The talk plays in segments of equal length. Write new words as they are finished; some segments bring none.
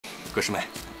葛师妹，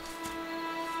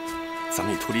咱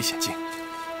们已脱离险境，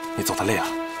你走得累了，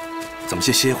咱们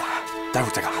先歇一会儿，待会儿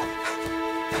再赶路。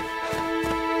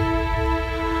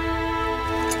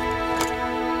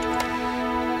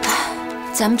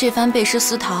咱们这番背师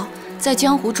思逃，在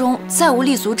江湖中再无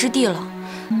立足之地了。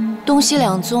东西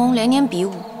两宗连年比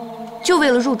武，就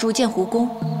为了入驻剑湖宫，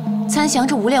参详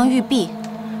这无量玉璧。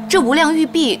这无量玉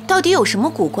璧到底有什么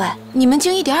古怪？你们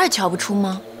竟一点儿瞧不出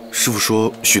吗？师傅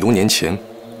说，许多年前，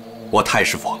我太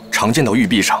师傅常见到玉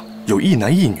璧上有一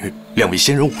男一女2位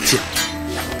仙人舞剑，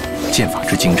剑法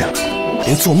之精湛，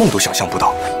连做梦都想象不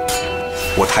到。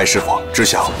我太师傅只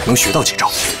想能学到几招，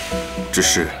只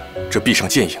是这璧上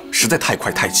剑影实在太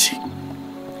快太齐，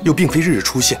又并非日日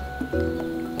出现。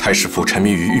太师傅沉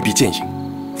迷于玉璧剑影，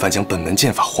反将本门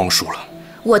剑法荒疏了。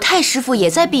我太师傅也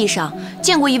在壁上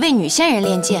见过一位女仙人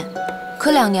练剑，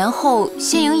可2年后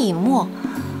仙影隐没，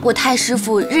我太师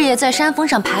傅日夜在山峰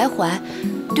上徘徊，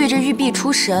对着玉璧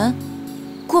出神。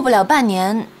过不了半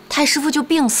年，太师傅就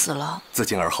病死了。自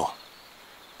今而后，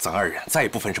咱2人再也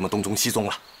不分什么东宗西宗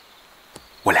了，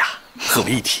我俩合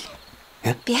为一体。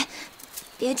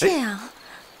别这样。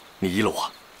你依了我，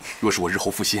若是我日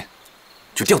后负心，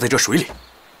就掉在这水里，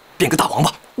变个大王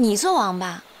八。你做王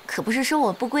八，可不是说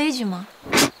我不规矩吗？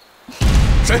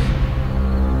谁？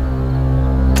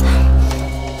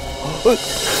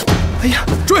哎呀，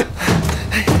追！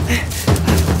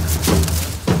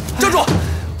站住！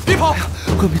别跑！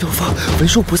阿弥陀佛，文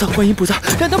殊菩萨、观音菩萨，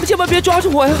让他们千万别抓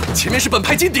住我呀！前面是本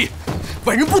派禁地，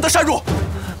外人不得擅入。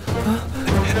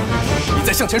你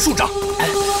再向前数丈，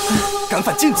敢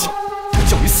犯禁忌，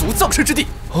叫你死无葬身之地。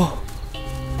哦。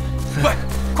喂，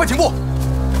快停步！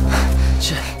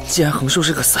既然横竖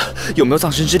是个死，有没有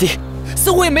葬身之地，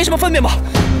似乎也没什么分别吧？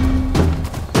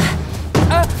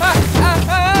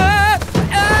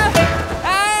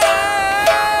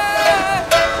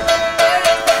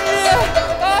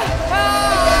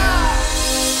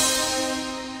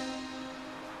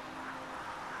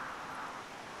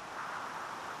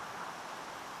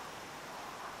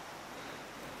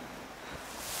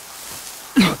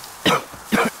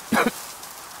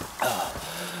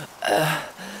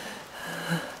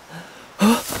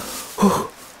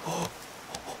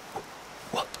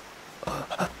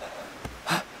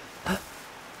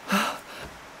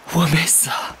我没死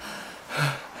啊！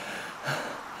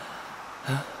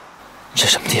这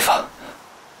什么地方？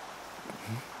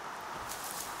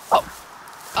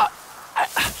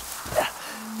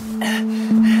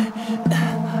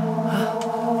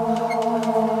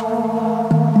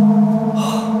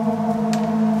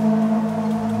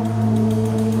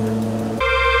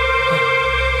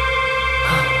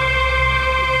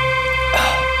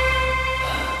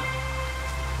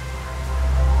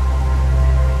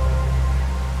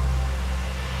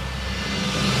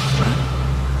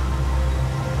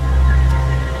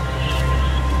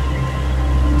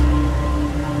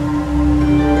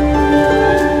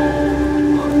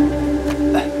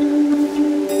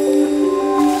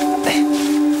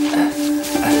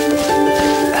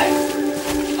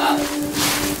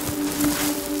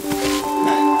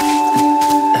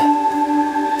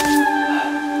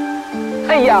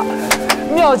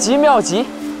妙极妙极！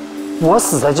我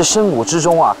死在这深谷之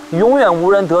中啊，永远无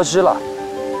人得知了。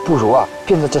不如啊，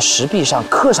便在这石壁上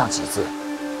刻上几字。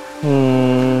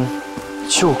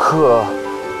就刻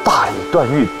“大理段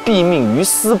誉，毙命于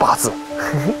斯”8字，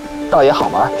倒也好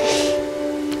玩。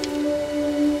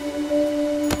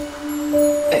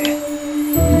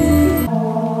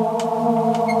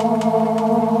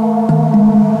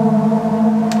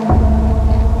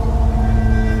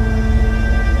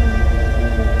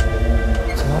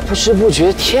不知不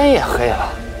觉天也黑了，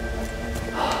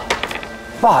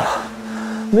罢了。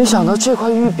没想到这块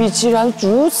玉璧竟然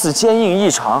如此坚硬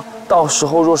异常，到时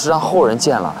候若是让后人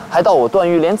见了，还道我段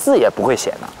誉连字也不会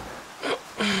写呢。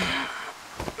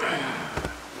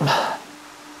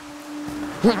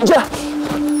这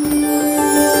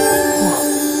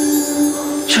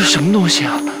是什么东西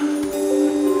啊？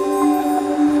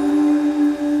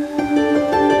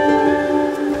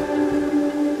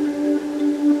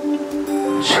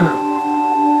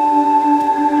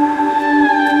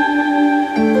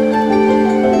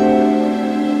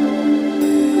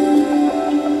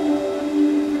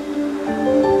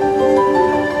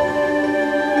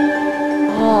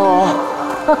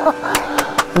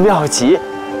妙极！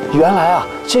原来啊，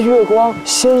这月光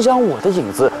先将我的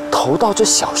影子投到这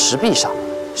小石壁上，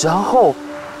然后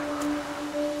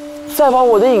再把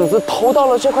我的影子投到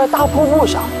了这块大瀑布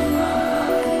上。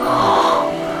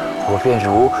我便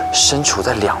如身处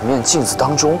在2面镜子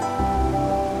当中。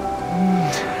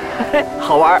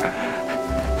好玩。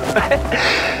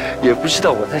也不知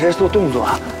道我在这做动作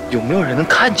啊，有没有人能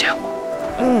看见我？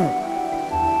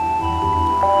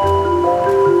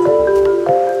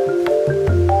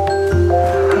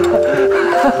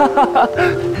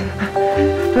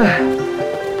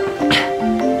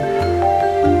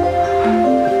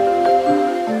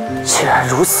既然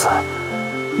如此，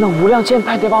那无量剑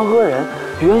派那帮恶人，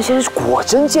原先果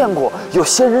真见过有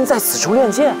仙人在此处练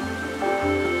剑。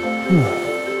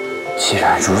既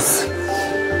然如此，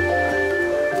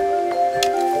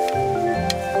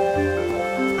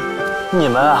你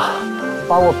们啊，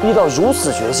把我逼到如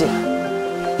此绝境，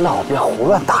那我便胡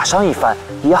乱打伤一番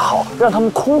也好，让他们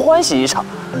空欢喜一场。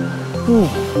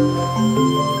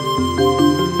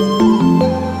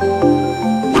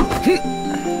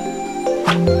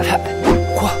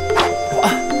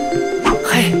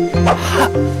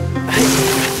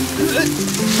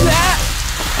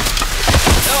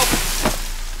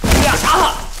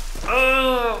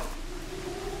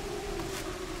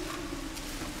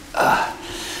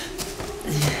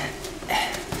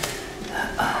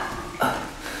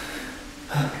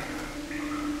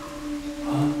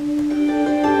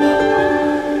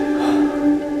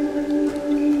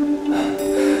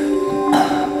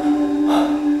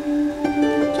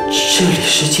这里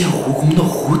是剑湖宫的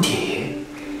湖底。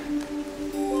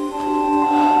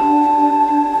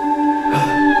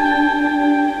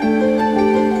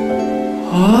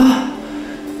啊！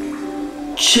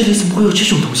这里怎么会有这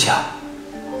种东西啊？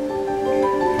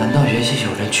难道原先有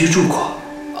人居住过？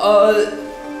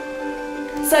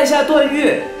在下段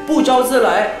誉不招自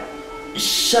来，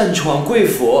擅闯贵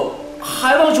府，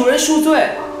还望主人恕罪。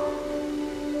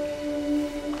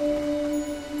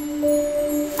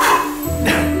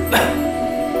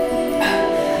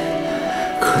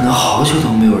可能好久都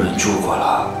没有人住过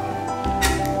了。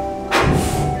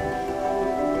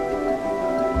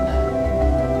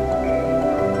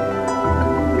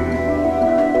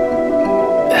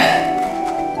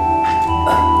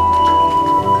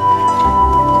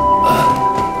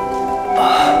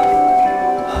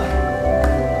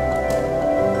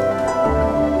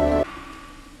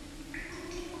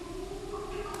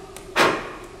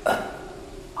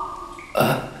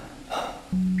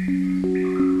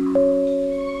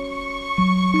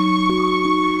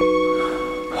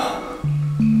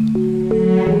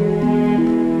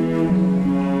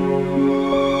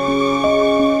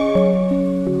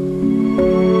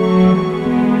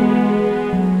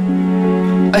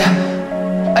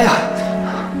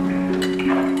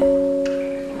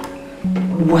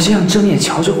我这样睁眼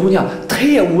瞧着姑娘，忒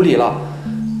也无礼了。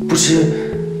不知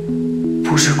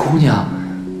姑娘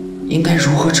应该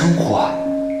如何称呼啊？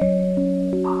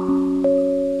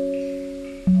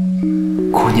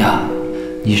姑娘，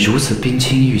你如此冰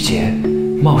清玉洁，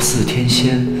貌似天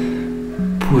仙，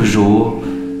不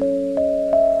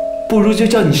如就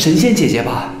叫你神仙姐姐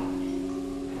吧。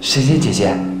神仙姐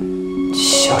姐，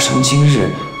小生今日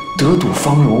得睹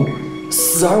芳容，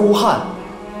死而无憾。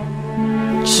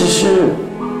只是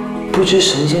不知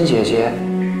神仙姐姐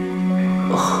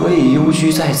何以幽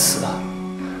居在此啊？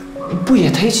不也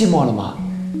忒寂寞了吗？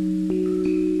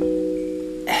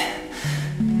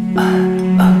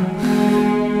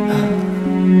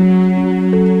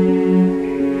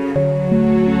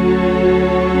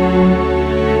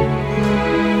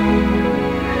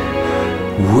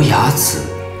无崖子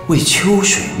为秋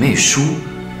水妹书，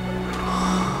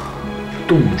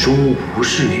洞中无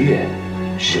日月，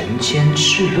人间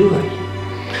至乐矣。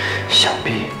想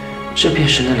必这便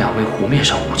是那两位湖面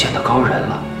上舞剑的高人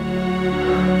了。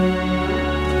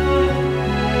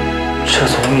这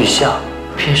从玉像，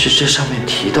便是这上面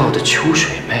提到的秋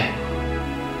水妹。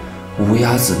无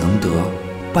崖子能得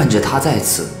伴着她在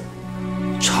此，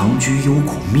长居幽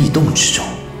谷密洞之中，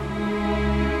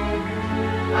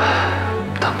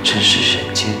当真是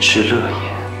人间之乐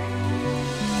也。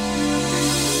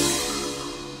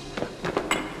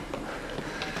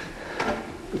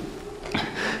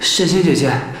神仙姐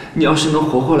姐，你要是能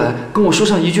活过来跟我说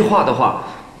上一句话的话，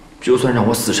就算让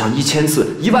我死上1000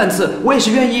次、10000次，我也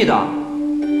是愿意的。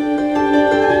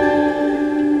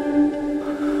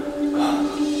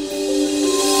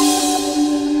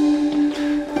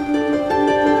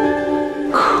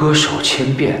恪守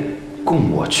千变，供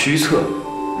我驱策，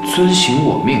遵行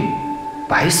我命，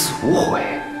百死无悔。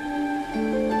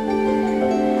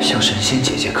向神仙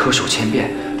姐姐恪守千变，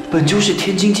本就是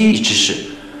天经地义之事。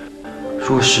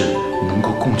若是能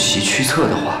够供其驱策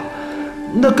的话，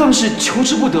那更是求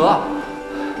之不得。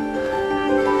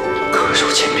恪守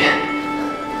千变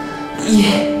，1、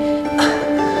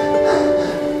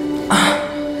2、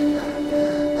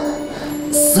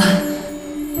3。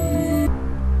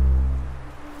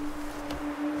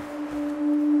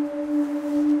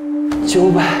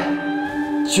900、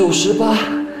900、98、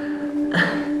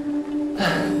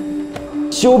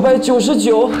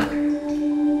999、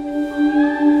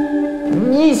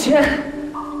1000。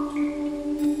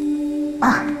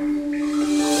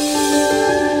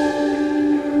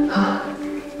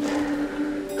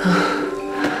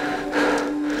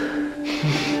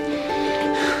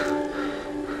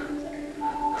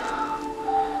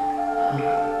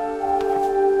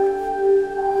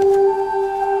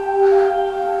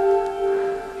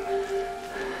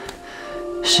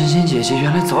神仙姐姐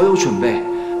原来早有准备，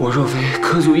我若非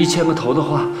磕足1000个头的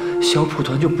话，小蒲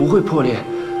团就不会破裂。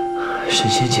神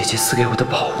仙姐姐赐给我的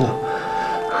宝物，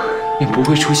也不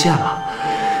会出现了。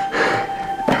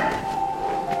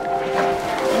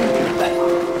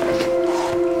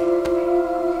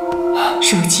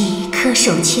如今恪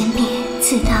守千变，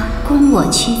自当攻我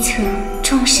驱策，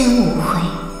终身无悔。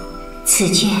此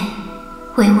卷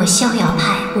为我逍遥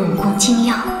派武功精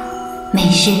要，每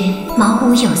日茅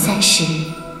屋有30，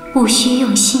务须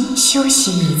用心修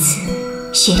习一次。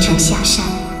学成下山，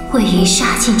位于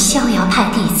杀尽逍遥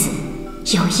派弟子，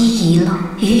有一遗漏，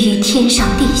于天上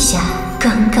地下，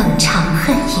耿耿长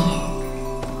恨也。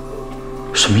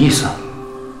什么意思？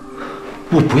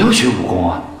我不要学武功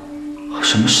啊！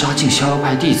什么杀尽逍遥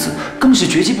派弟子，更是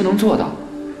绝技不能做的。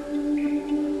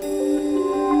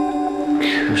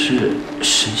可是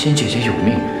神仙姐姐有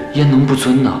命，焉能不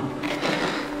遵呢？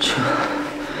这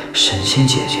神仙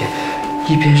姐姐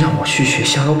一边让我去学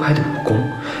逍遥派的武功，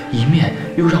一面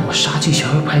又让我杀尽逍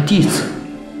遥派弟子。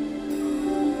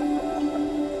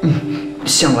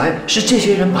想来是这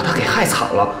些人把她给害惨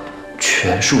了，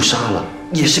全数杀了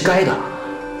也是该的。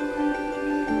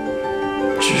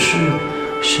只是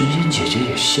神仙姐姐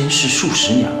也仙逝数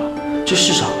十年了，这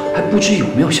世上还不知有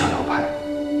没有逍遥派。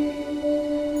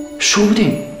说不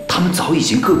定他们早已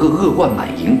经个个恶贯满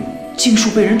盈，尽数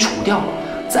被人除掉了，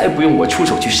再不用我出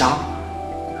手去杀。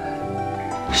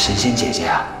神仙姐姐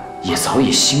啊，也早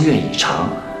已心愿已偿，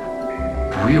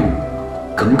不用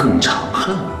耿耿长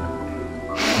恨了。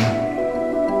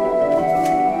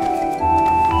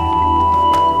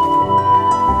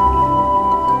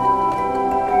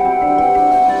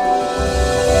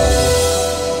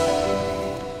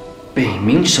北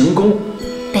冥神功，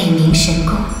北冥神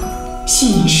功，系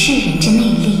引世人之内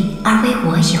力而为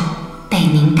我有。北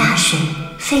冥大水，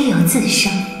非由自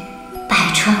生，百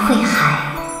川汇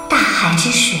海，大海之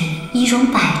水以容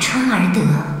百川而得。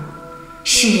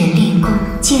世人练功，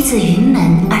皆自云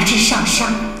门而至少商。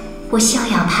我逍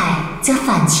遥派则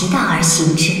反其道而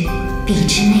行之，彼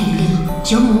之内力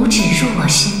由拇指入我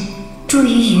身，诸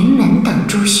于云门等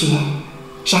诸穴。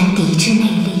然敌之内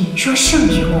力若胜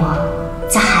于我，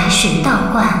则海水倒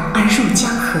灌而入江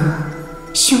河，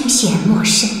凶险莫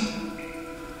甚。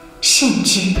甚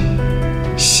之，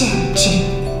甚之。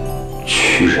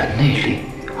取人内力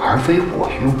而为我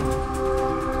用，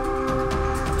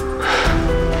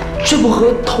这不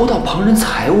和偷盗旁人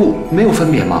财物没有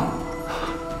分别吗？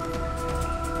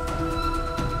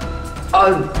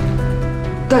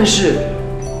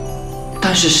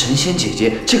但是神仙姐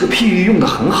姐这个譬喻用得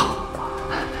很好。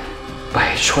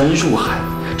百川入海，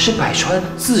是百川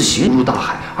自行入大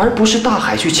海，而不是大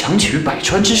海去强取百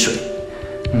川之水。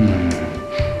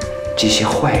这些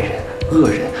坏人、恶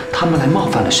人，他们来冒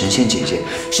犯了神仙姐姐，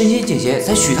神仙姐姐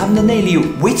才取他们的内力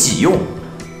为己用，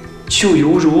就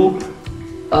犹如，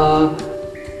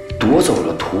夺走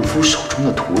了屠夫手中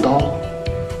的屠刀，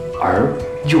而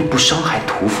又不伤害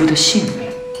屠夫的性命，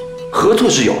何错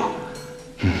之有啊？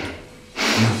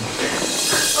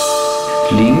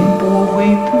凌波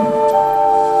微步，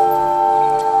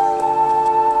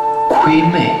窺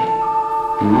魅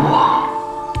无往。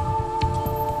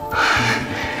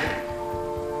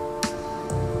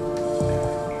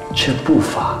这步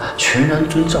伐全然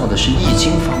遵照的是易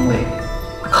经方位，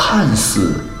看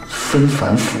似纷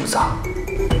繁复杂，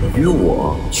于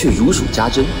我却如数家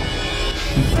珍。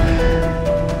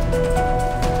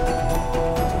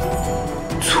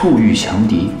猝遇强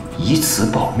敌，以此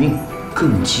保命，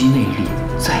更积内力，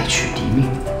再取敌命。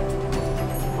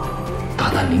大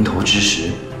难临头之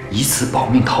时，以此保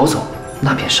命逃走，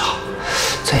那便是好；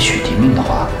再取敌命的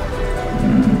话，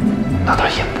那倒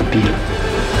也不必了。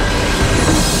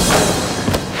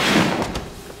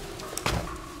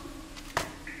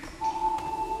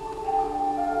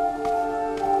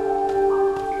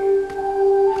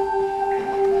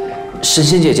神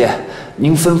仙姐姐，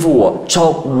您吩咐我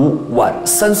朝午晚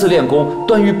3次练功，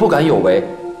段誉不敢有违。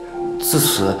自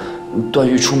此，段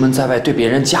誉出门在外对别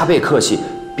人加倍客气，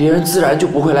别人自然就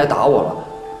不会来打我了。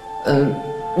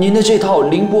您的这套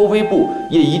凌波微步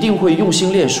也一定会用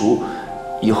心练熟，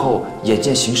以后眼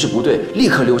见形势不对，立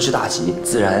刻溜之大吉，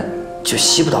自然就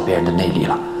吸不到别人的内力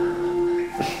了。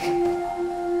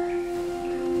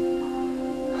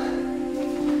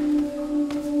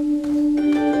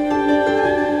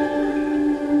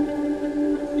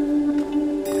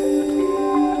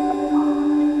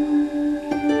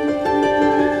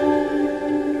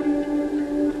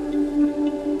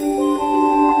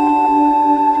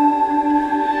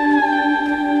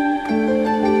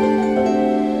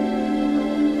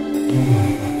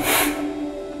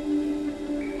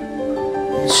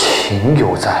情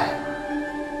犹在，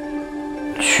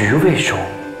局未终，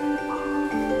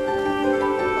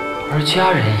而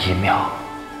佳人已渺。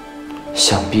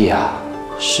想必啊，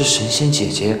是神仙姐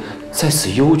姐在此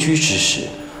幽居之时，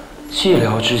寂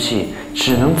寥之际，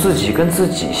只能自己跟自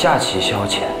己下棋消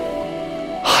遣。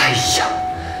哎呀，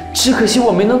只可惜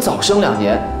我没能早生2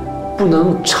年，不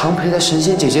能常陪在神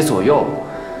仙姐姐左右。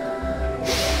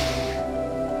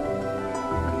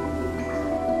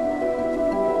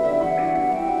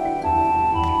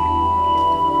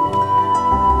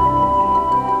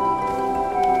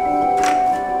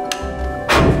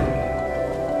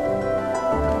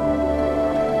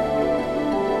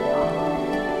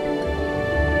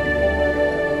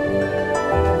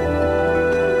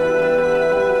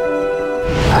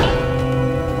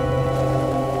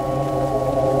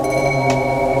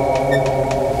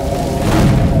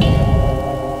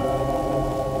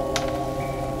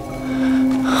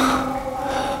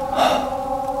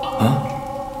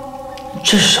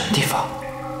这是什么地方？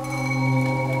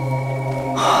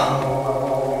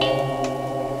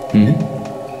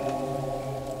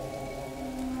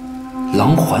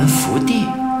狼环福地。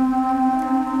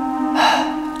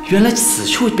原来此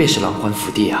处便是狼环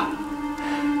福地啊！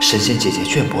神仙姐姐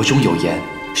卷帛中有言，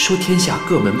说天下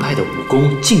各门派的武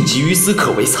功尽集于此，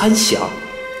可为参详。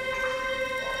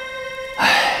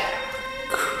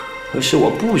可是我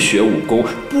不学武功，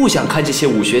不想看这些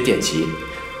武学典籍。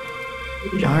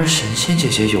然而神仙姐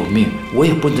姐有命，我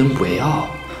也不能违拗。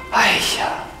哎呀，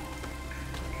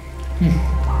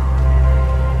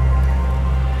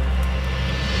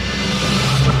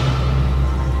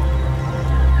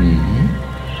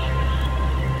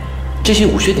这些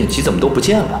武学典籍怎么都不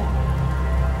见了？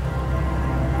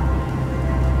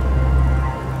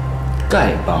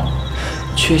丐帮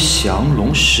缺降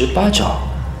龙18掌，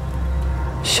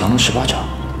降龙18掌；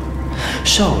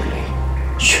少林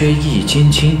缺易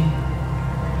筋经。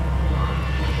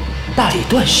大理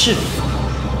段氏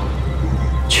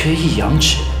缺一阳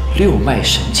指6脉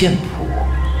神剑谱，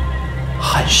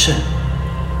汉肾，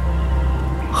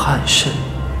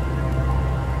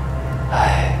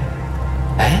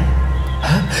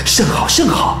甚好甚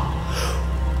好！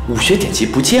武学典籍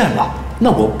不见了，那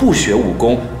我不学武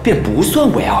功便不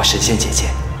算违拗神仙姐姐。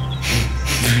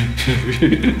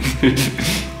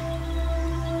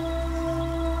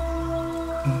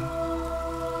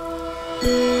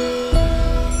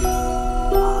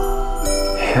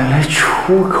原来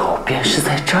出口便是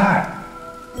在这儿。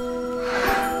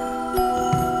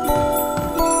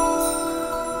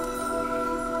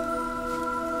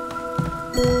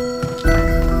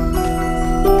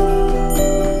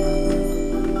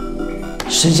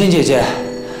神仙姐姐，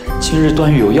今日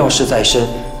段誉有要事在身，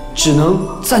只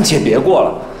能暂且别过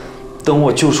了。等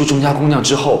我救出钟家姑娘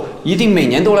之后，一定每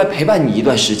年都来陪伴你一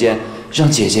段时间，让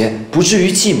姐姐不至于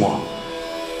寂寞。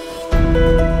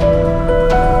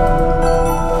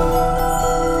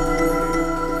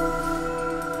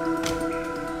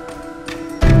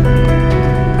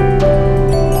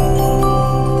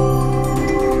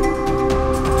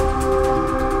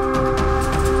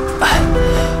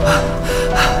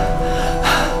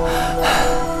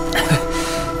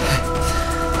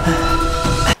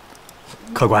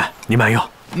客官，你慢用。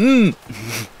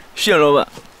谢老板。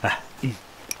来，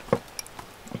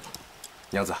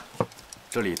娘子，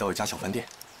这里倒有家小饭店，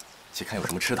且看有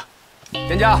什么吃的。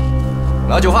店家，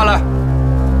拿酒饭来。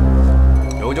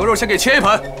有牛肉，先给切一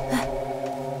盆。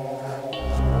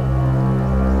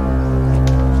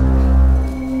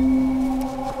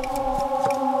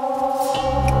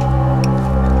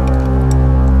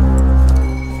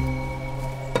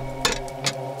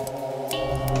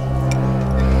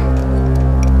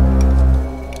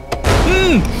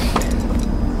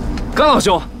甘老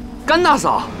兄，甘大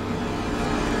嫂，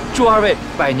祝2位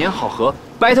百年好合，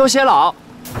白头偕老，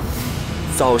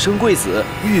早生贵子，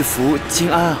玉福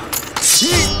金安啊！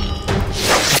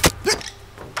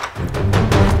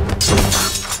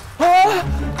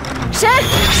谁？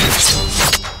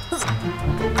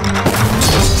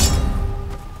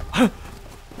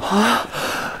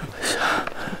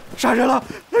杀人了！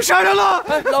杀人了！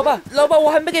哎，老板，我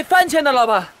还没给饭钱呢，老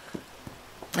板。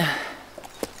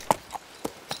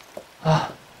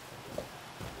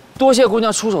多谢姑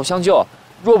娘出手相救，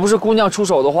若不是姑娘出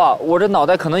手的话，我这脑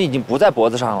袋可能已经不在脖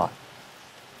子上了。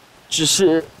只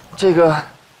是这个，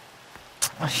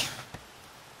哎呀，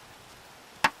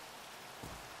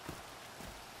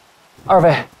二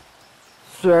位，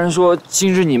虽然说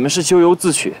今日你们是咎由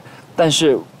自取，但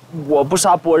是我不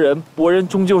杀伯仁，伯仁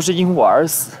终究是因我而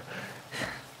死。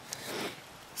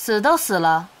死都死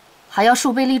了，还要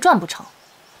树碑立传不成？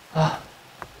啊！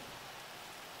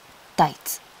呆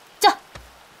子，驾！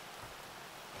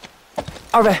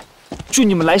二位，祝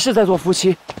你们来世再做夫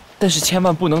妻。 但是千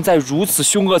万不能再如此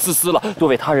凶恶自私了，多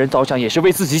为他人着想也是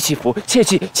为自己祈福，切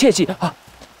记切记啊！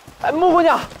哎，穆姑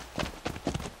娘，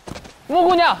穆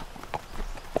姑娘，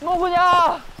穆姑娘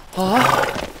啊！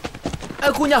哎，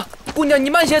姑娘，姑娘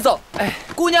你慢些走！哎，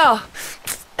姑娘，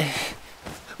哎，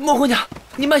穆姑娘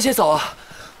你慢些走啊！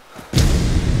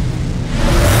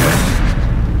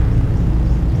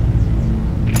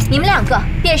你们两个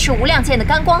便是无量剑的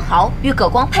甘光豪与葛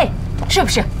光佩，是不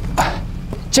是？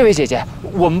 这位姐姐，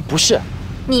我们不是。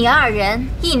你二人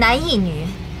一男一女，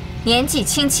年纪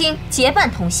轻轻结伴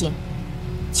同行，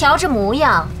瞧这模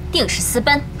样，定是私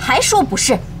奔，还说不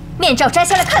是？面罩摘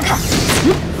下来看看。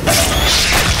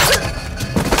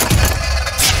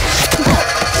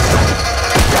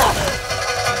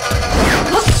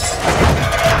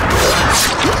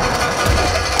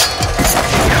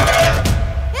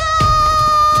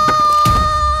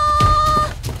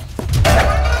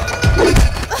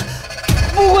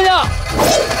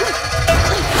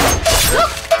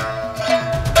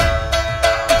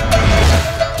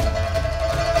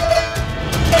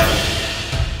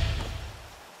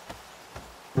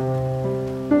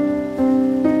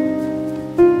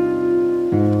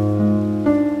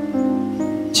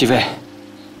几位，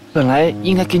本来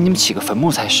应该给你们起个坟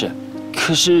墓才是，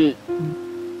可是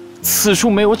此处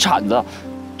没有铲子，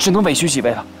只能委屈几位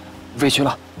了，委屈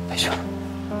了，委屈了。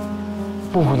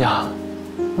穆姑娘，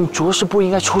你着实不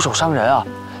应该出手伤人啊！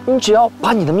你只要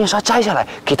把你的面纱摘下来，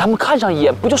给他们看上一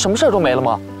眼，不就什么事儿都没了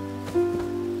吗？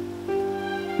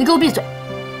你给我闭嘴！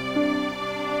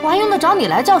我还用得着你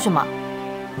来教训吗？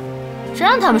谁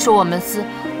让他们说我们撕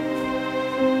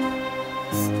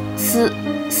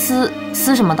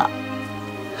什么的？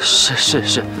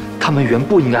是，他们原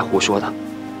不应该胡说的。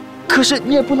可是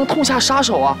你也不能痛下杀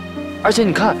手啊！而且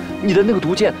你看你的那个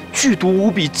毒箭，剧毒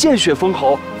无比，见血封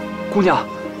喉。姑娘，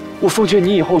我奉劝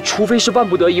你以后，除非是万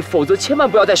不得已，否则千万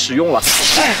不要再使用了。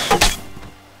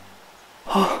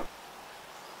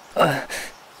哎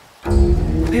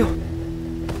呦，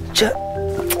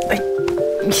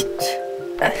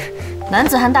男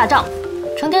子汉大丈夫，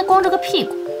成天光着个屁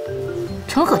股，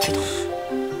成何体统？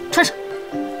穿上。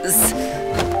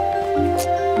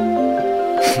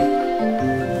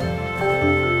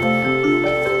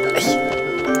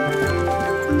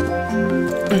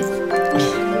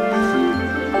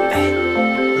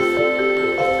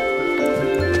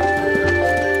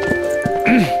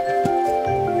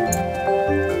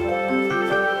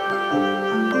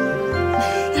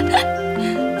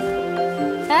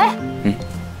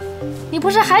你不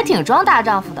是还挺装大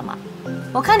丈夫的吗？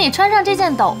我看你穿上这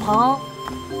件斗篷，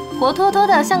活脱脱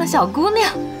的像个小姑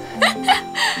娘。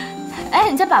哎，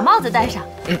你再把帽子戴上，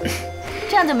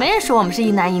这样就没人说我们是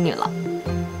一男一女了。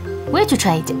我也去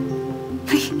穿一件。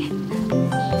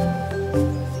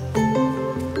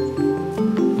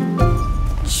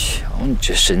瞧你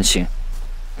这神情，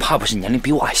怕不是年龄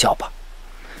比我还小吧？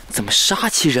怎么杀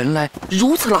起人来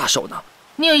如此辣手呢？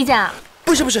你有意见啊？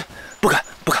不是，不敢。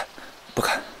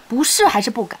不是还是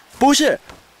不敢？不是，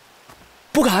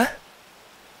不敢，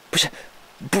不是，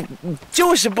不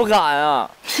就是不敢啊！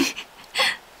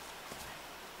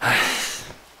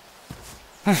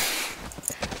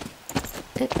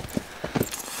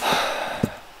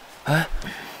哎，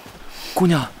姑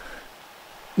娘，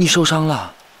你受伤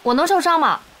了？我能受伤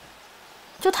吗？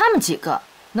就他们几个，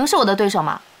能是我的对手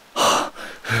吗？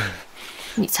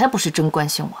你才不是真关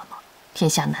心我呢！天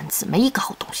下男子没一个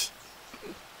好东西。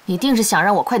你定是想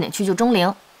让我快点去救钟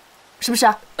灵，是不是？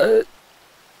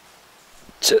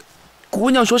这姑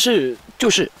娘说是就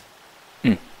是，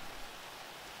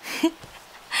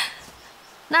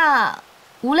那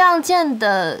无量剑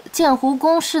的剑湖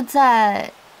宫是在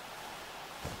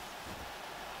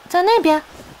那边？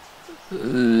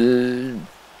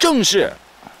正是。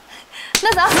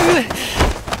那走。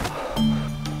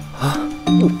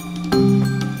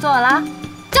坐稳了，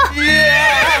走。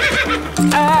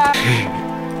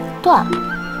段，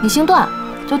你姓段，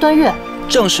叫段誉。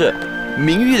正是，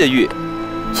名誉的誉。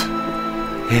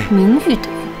名誉的誉，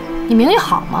你名誉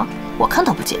好吗？我看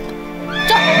都不见得。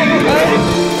走。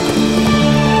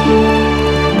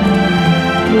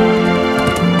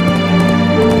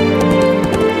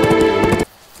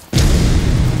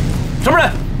什么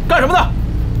人？干什么的？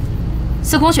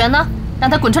司空玄呢？让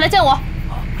他滚出来见我。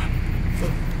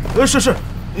是，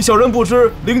小人不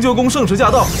知灵鹫宫圣旨驾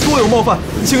到，多有冒犯，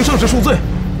请圣旨恕罪。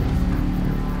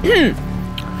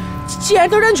既然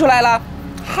都认出来了，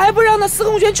还不让那司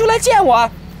空玄出来见我？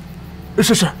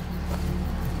是。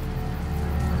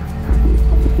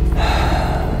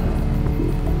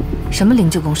什么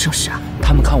灵鹫宫圣使啊？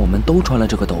他们看我们都穿了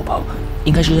这个斗篷，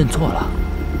应该是认错了。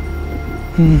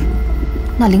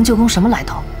那灵鹫宫什么来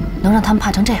头，能让他们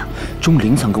怕成这样？钟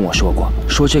灵曾跟我说过，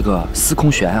说这个司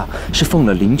空玄啊，是奉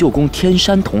了灵鹫宫天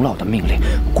山童姥的命令，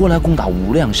过来攻打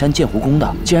无量山剑湖宫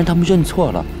的。既然他们认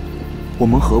错了，我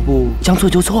们何不将错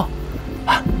就错？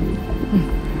啊，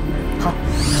好。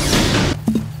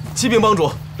启禀帮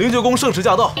主，灵鹫宫圣使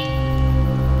驾到。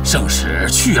圣使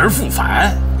去而复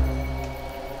返。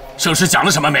圣使讲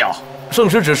了什么没有？圣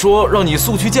使只说让你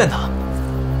速去见他。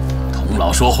童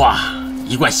姥说话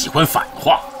一贯喜欢反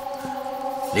话，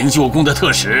灵鹫宫的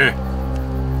特使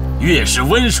越是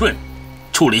温顺，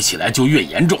处理起来就越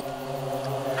严重。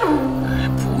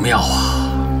不妙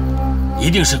啊！一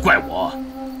定是怪我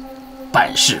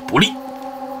办事不力。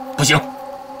不行，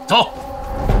走，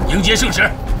迎接圣使，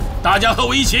大家和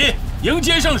我一起迎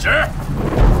接圣使。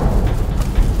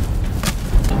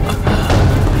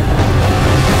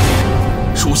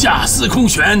属下司空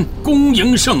玄恭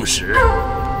迎圣使，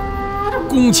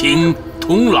恭请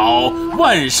童姥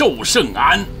万寿圣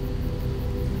安。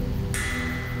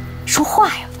说话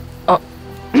呀！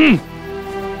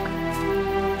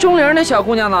钟灵那小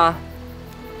姑娘呢？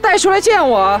带出来见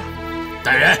我。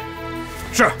带人。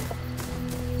是。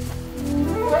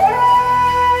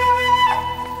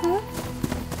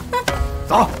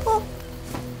走。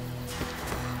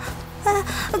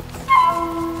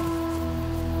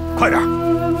快点。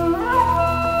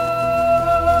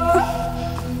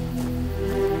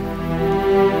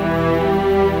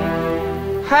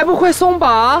还不会松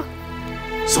绑？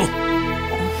松。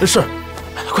是，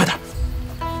快点。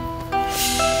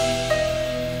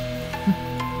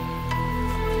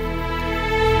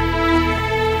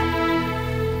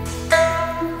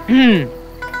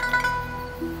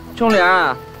钟灵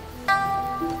啊，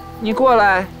你过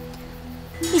来。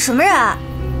你什么人啊？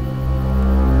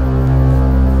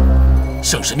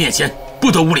圣使面前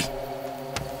不得无礼，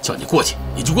叫你过去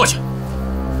你就过去。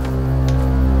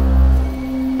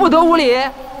不得无礼。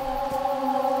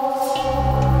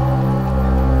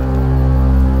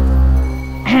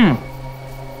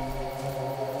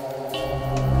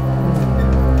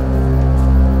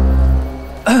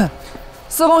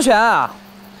司空玄啊，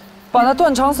把那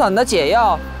断肠散的解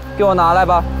药给我拿来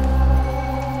吧。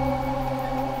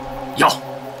要。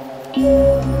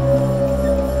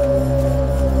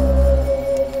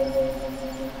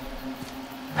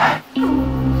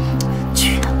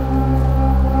去的。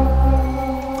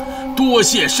多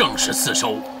谢圣使赐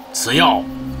收，此药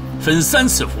分3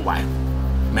次服完，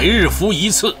每日服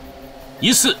1次，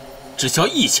一次只消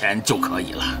1钱就可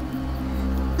以了。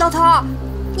老头儿，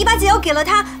你把解药给了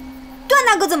他，段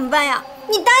大哥怎么办呀？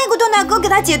你答应过段大哥给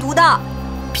他解毒的。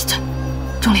闭嘴，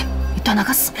钟灵，你段大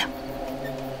哥死不了。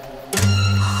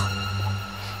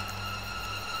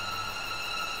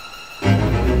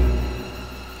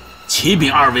启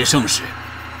禀2位圣使，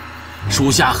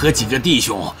属下和几个弟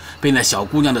兄被那小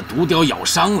姑娘的毒雕咬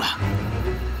伤了，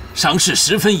伤势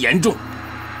十分严重，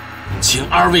请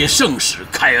2位圣使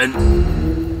开恩。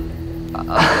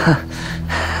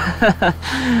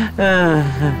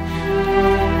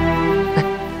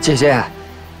姐姐，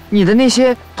你的那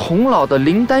些童姥的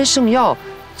灵丹圣药，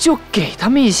就给他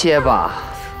们一些吧。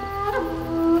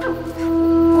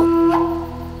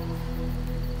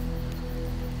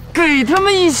给他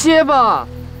们一些吧。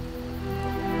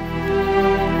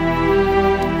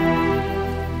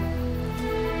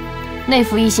内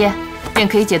服一些，便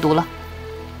可以解毒了。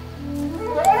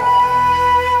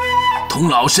童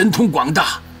姥神通广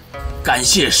大，感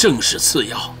谢圣使赐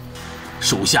药。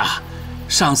属下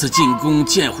上次进攻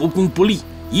剑湖宫不利，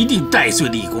一定戴罪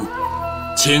立功，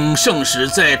请圣使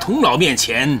在童姥面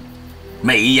前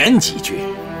美言几句。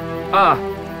啊，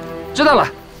知道了。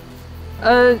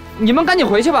你们赶紧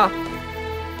回去吧。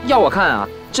要我看啊，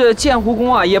这剑湖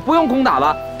宫啊也不用攻打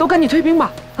了，都赶紧退兵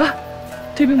吧。啊，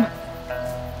退兵吧。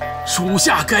属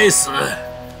下该死，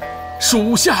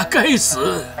属下该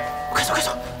死。快走，快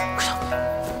走，快走。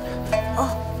哦。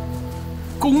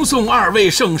恭送2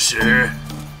位圣使。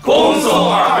恭送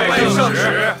2位圣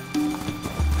使。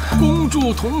恭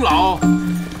祝童姥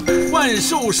万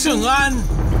寿圣安。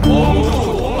恭祝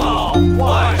童姥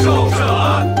万寿圣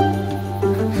安。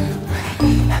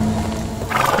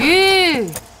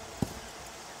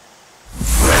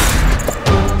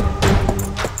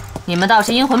你们倒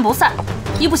是阴魂不散，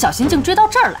一不小心竟追到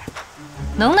这儿来，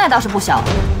能耐倒是不小。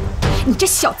你这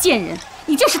小贱人，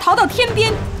你就是逃到天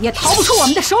边，也逃不出我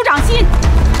们的手掌心。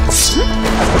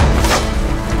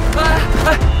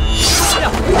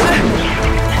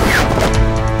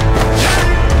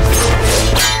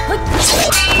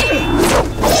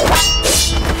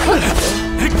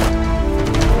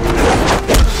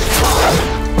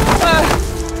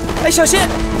小心！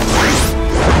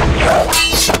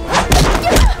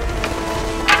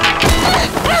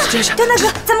段大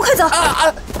哥，咱们快走！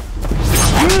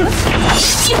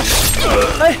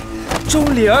哎，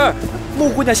钟灵儿，木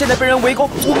姑娘现在被人围攻，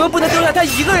我们不能丢下她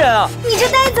一个人啊！你这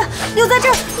呆子，留在这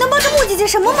儿能帮着木姐姐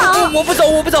什么忙？我不走，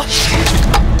我不走！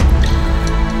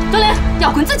段灵，要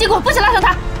滚自己滚，不许拉上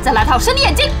她！再拉她，我伸你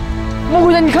眼睛！木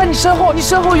姑娘，你看你身后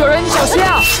有人，你小心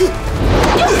啊！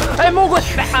哎，木姑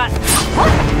娘！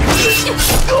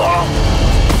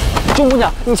钟姑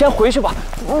娘，你先回去吧。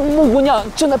木姑娘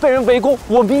正在被人围攻，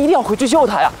我们一定要回去救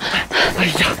她呀！哎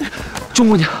呀，钟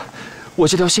姑娘，我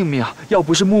这条性命啊，要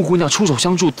不是木姑娘出手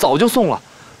相助，早就送了。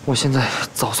我现在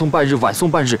早送半日，晚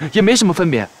送半日，也没什么分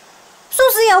别。送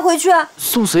死也要回去？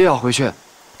送死也要回去？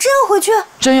真要回去？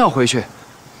真要回去。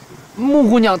木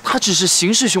姑娘她只是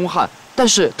行事凶悍，但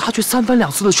是她却三番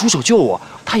两次的出手救我，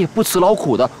她也不辞劳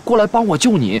苦的过来帮我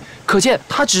救你，可见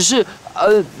她只是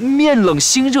面冷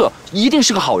心热，一定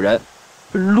是个好人。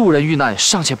路人遇难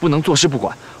尚且不能坐视不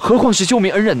管，何况是救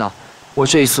命恩人呢？我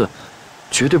这一次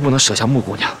绝对不能舍下木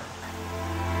姑娘。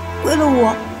为了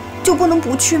我，就不能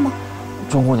不去吗？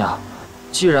钟姑娘，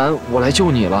既然我来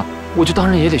救你了，我就当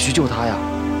然也得去救她呀。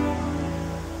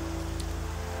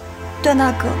段大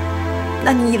哥，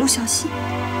那你一路小心。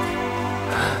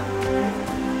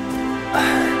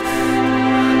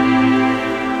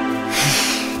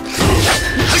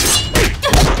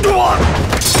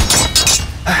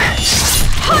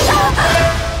好的。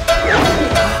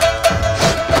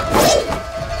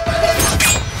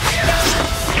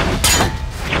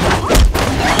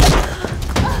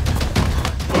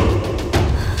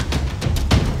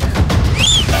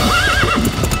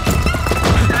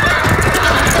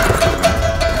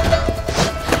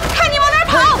看你往哪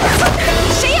跑！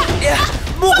谁呀？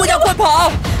木姑娘，快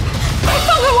跑！放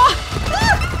开我！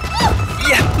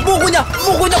木姑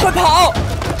娘，快跑！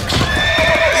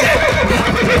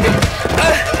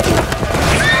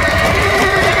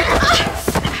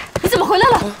你怎么回来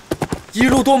了？一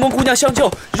路多蒙姑娘相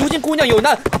救，如今姑娘有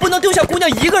难，不能丢下姑娘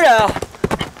一个人啊！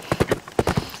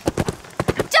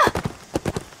这，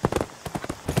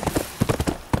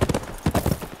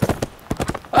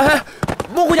哎，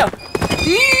木姑娘，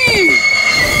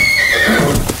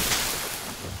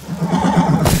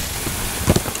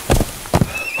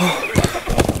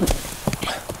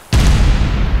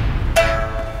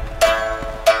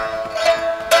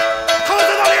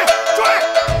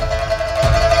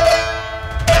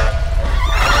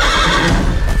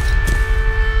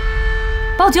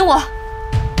抱紧我！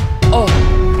哦，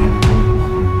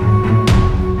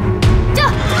这，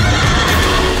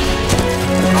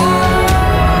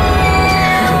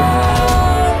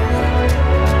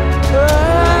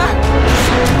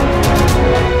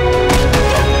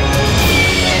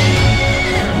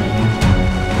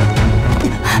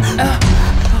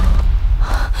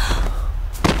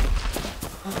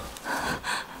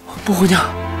木姑娘，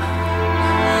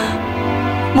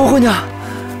木姑娘。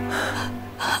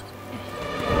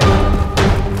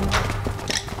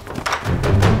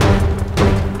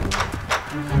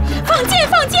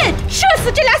放箭，射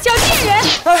死这俩小贱人！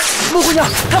哎，木姑娘，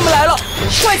他们来了，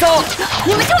快走！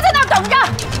你们就在那儿等着，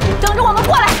等着我们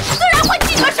过来，自然会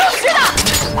进个生去的。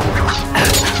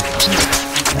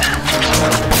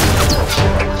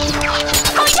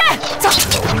放箭，走！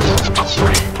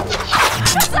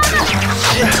射死他们！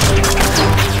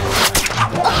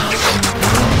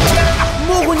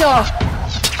木姑娘，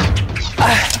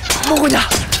哎，木姑娘，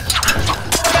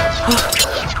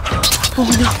木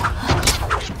姑娘。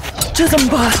这怎么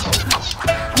办？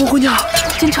木姑娘，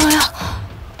金疮药，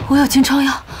我有金疮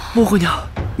药。木姑娘，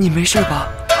你没事吧？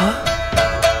啊？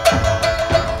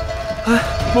哎，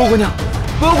木姑娘，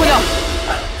木姑娘，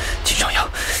金疮药，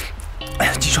哎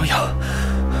呀，金疮药。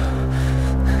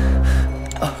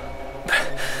啊，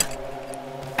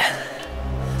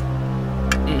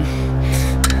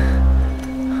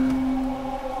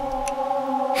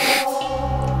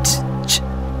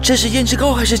这是胭脂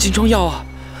膏还是金疮药啊？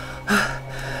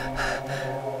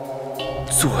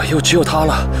左右只有它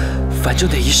了，反正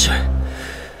得一试。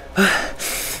哎，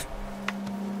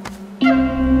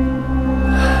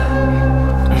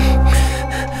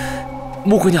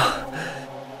木姑娘，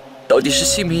到底是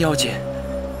性命要紧，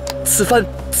此番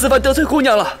得罪姑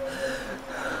娘了。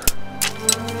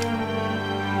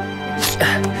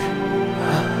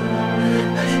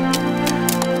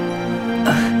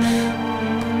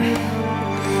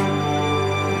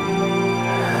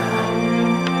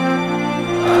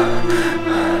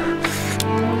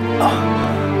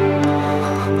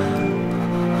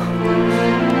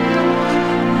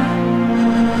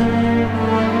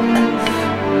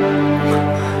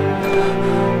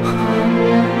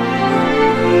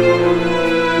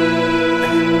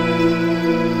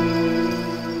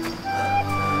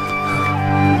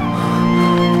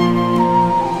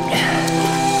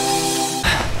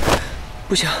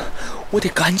不行，我得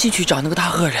赶紧去找那个大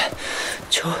恶人，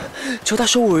求他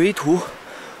收我为徒，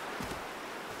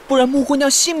不然木姑娘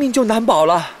性命就难保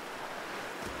了。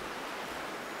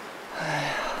哎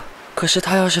呀，可是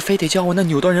他要是非得教我那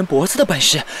扭断人脖子的本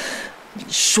事，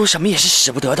说什么也是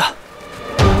使不得的。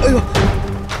哎呦，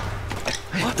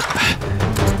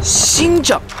新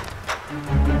掌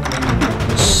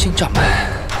门，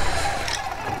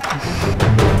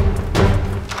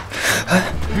哎。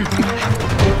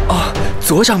哦，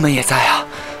左掌门也在啊！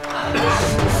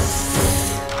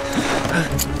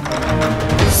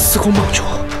司空帮主，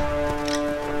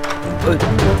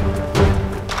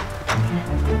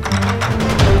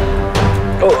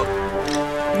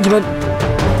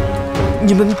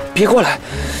你们别过来！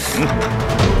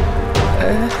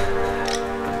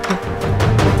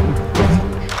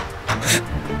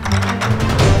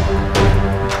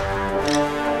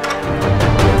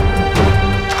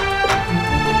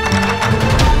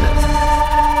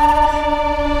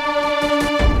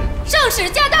使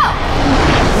驾到！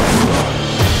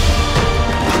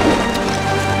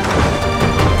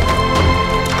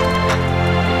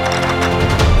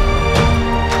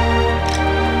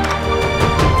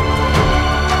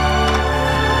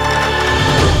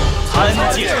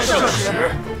参见圣使。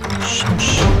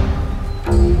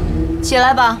起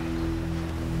来吧。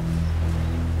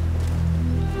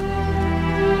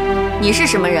你是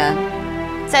什么人？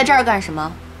在这儿干什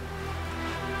么？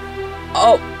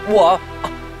哦，我。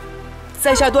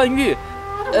在下段誉，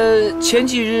前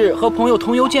几日和朋友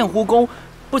同游剑湖宫，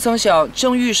不曾想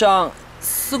正遇上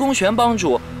司空玄帮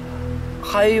主，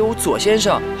还有左先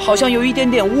生，好像有一点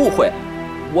点误会。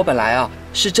我本来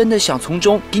是真的想从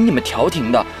中给你们调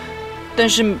停的，但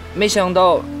是没想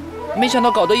到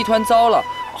搞得一团糟了。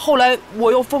后来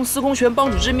我又奉司空玄帮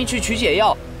主之命去取解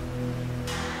药，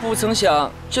不曾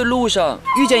想这路上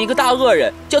遇见一个大恶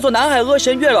人，叫做南海恶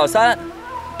神月老三。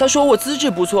他说我资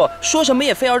质不错，说什么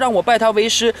也非要让我拜他为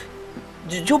师，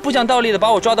就不讲道理的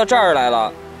把我抓到这儿来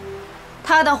了。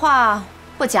他的话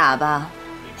不假吧？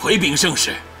回禀圣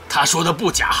使，他说的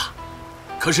不假。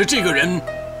可是这个人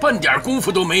半点功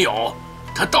夫都没有，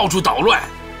他到处捣乱。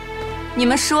你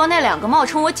们说那两个冒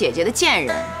充我姐姐的贱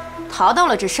人，逃到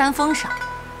了这山峰上，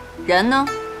人呢？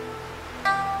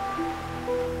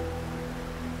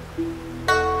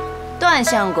段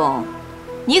相公，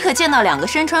你可见到两个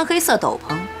身穿黑色斗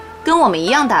篷，跟我们一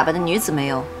样打扮的女子没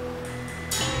有？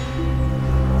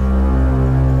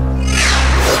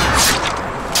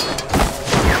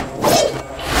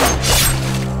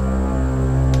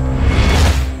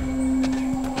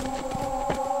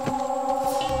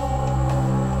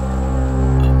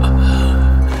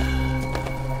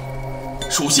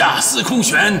属下司空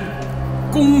玄，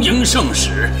恭迎圣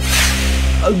使。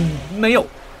没有。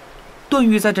段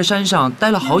誉在这山上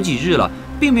待了好几日了，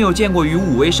并没有见过与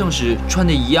五位圣使穿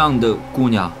的一样的姑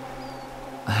娘。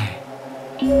哎，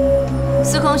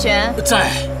司空玄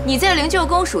在。你在灵鹫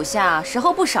宫属下时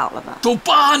候不少了吧？都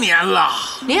8年了，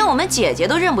连我们姐姐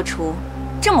都认不出，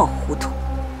这么糊涂，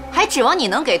还指望你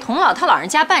能给童老他老人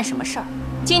家办什么事儿？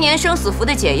今年生死符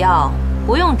的解药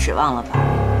不用指望了吧？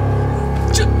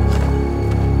这，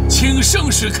请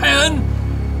圣使开恩，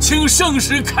请圣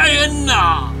使开恩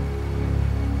呐！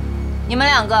你们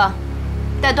两个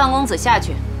带段公子下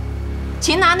去，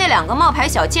擒拿那两个冒牌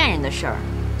小贱人的事儿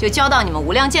就交到你们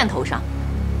无量剑头上。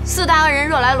四大恶人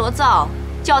若来罗造，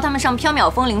叫他们上缥缈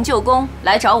峰灵鹫宫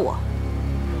来找我。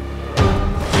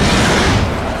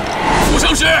副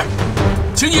圣使，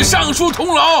请你上书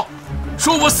童老，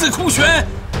说我司空玄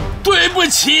对不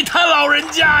起他老人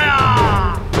家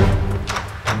呀！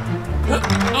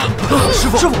师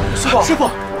傅。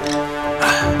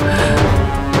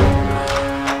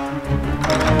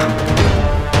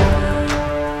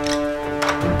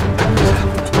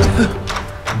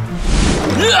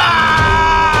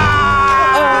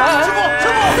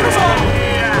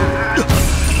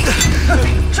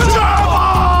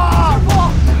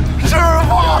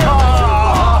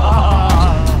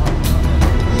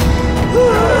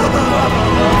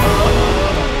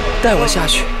带我下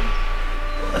去。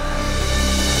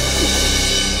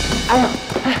哎呀，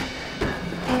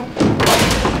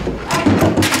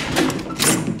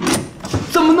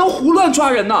乱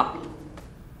抓人呢？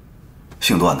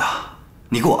姓段的，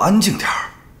你给我安静点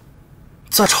儿，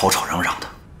再吵吵嚷嚷的，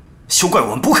休怪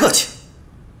我们不客气。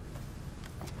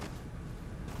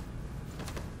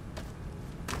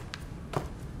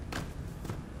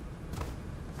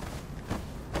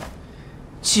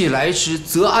既来之，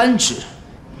则安之。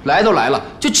来都来了，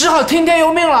就只好听天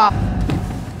由命了。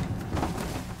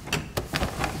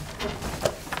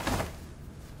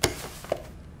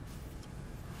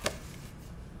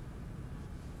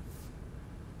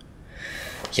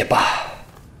也罢，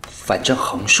反正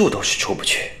横竖都是出不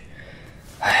去。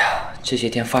哎呀，这些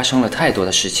天发生了太多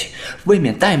的事情，未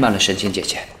免怠慢了神仙姐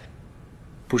姐。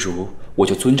不如我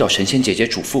就遵照神仙姐姐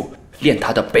嘱咐，练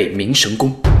她的北冥神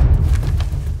功。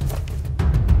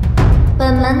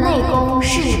本门内功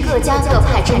是以各家各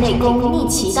派之内功逆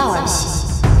其道而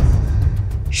行，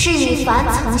是以凡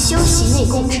曾修习内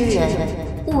功之人，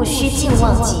务须尽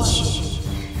忘继续，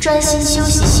专心修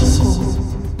习心功。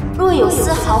若有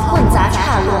丝毫混杂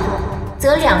岔乱，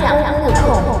则两功互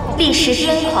冲，立时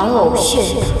癫狂呕血，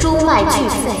诸脉俱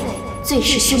废，最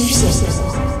是凶险。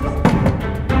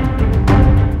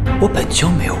我本就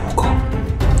没有武功，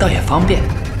倒也方便。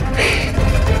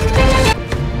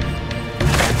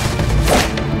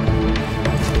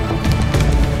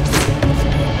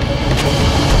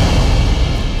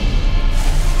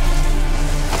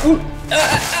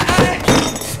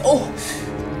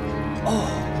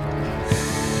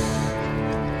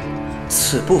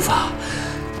此步法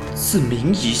自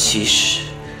明夷起始，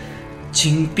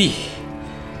经毕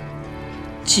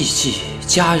寂寂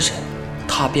佳人，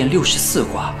踏遍64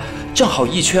卦，正好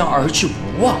一圈而至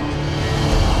无望。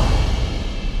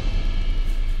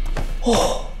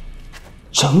哦，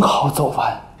正好走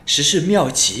完，实是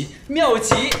妙极妙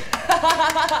极！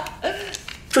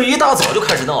这一大早就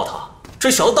开始闹腾，这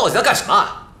小子到底在干什么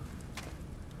啊？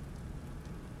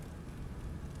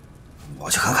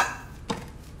我去看看。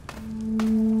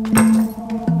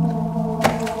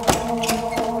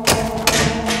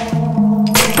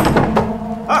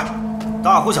哎，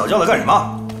大呼小叫的干什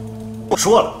么？我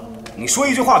说了，你说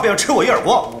一句话便要吃我一耳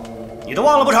光，你都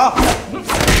忘了不成？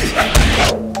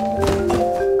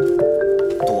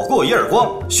躲过我一耳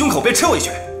光，胸口便吃我一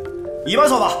拳，一般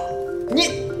算法。你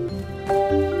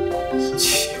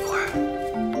奇怪，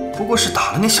不过是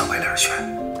打了那小白脸拳，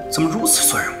怎么如此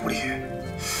酸软无力？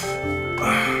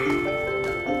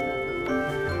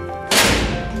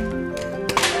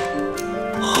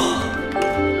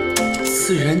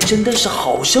此人真的是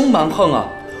好生蛮横啊！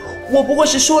我不过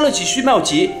是说了几句妙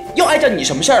计，又碍着你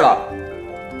什么事儿了？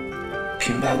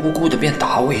平白无故的便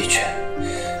打我一拳，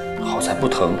好在不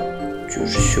疼，就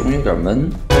是胸有点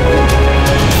闷。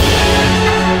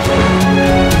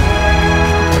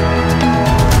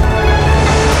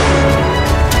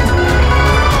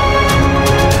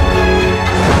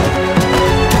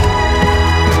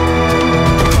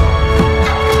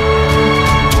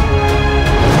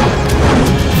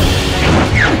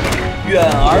远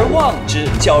而望之，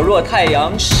皎若太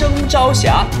阳升朝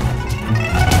霞；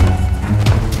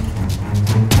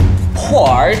破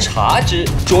而察之，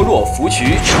灼若芙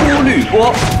蕖出绿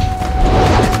波。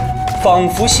仿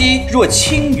佛兮若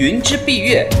轻云之蔽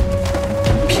月，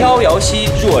飘摇兮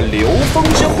若流风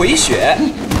之回雪。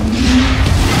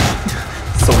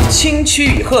耸清曲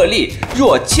与鹤唳，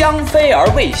若将飞而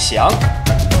未降。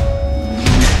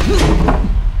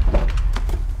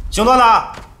姓段的。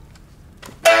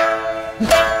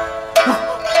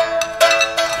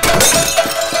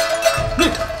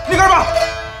你干什么？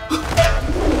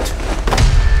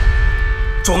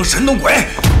装神弄鬼！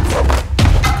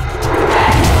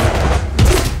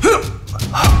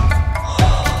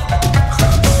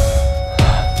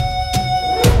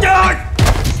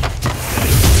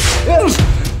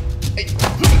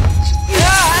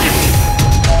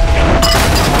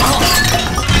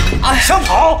想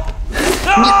跑！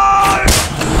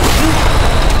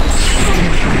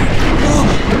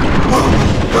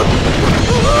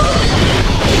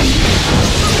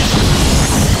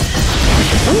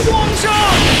皇上，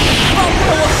放开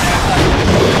我！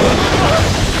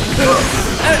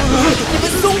你们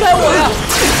松开我呀！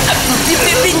你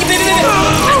别！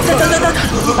等！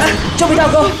哎，这位大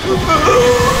哥，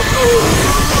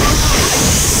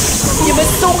你们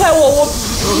松开我，我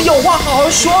有话好好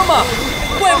说嘛！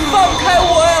快放开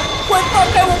我呀！快放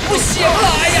开我，不行了！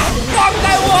哎呀，放开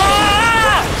我啊！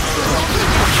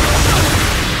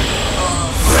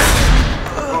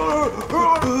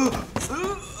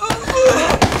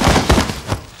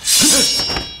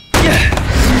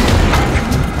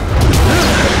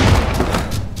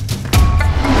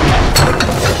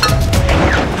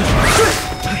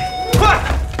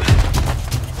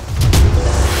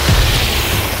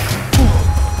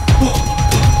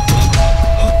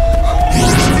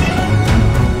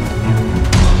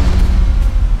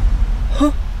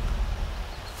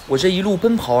我这一路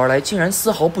奔跑而来，竟然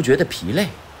丝毫不觉得疲累，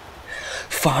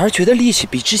反而觉得力气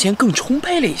比之前更充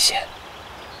沛了一些。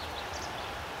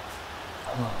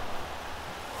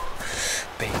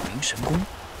北冥神功。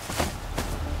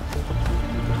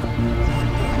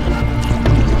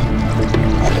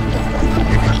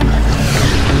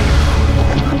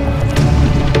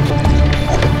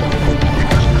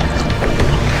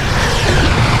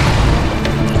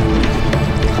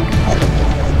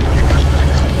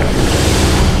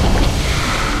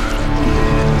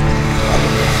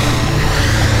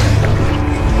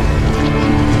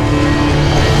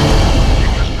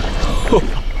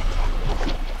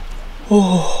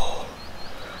哦，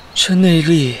这内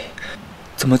力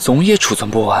怎么总也储存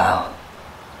不完啊？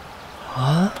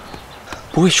啊，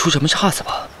不会出什么岔子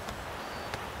吧？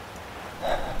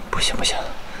不行不行！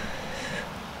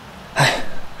哎，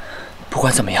不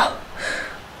管怎么样，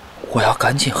我要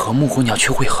赶紧和木姑娘去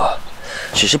会合，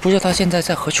只是不知道她现在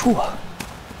在何处啊。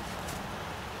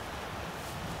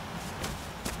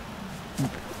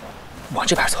往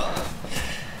这边走。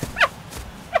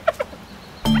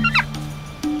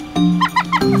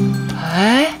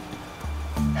哎，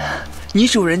你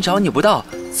主人找你不到，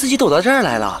自己躲到这儿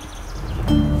来了。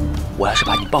我要是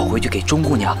把你抱回去给钟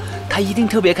姑娘，她一定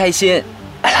特别开心。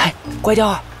哎，来，乖雕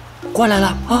儿，过来了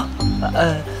啊。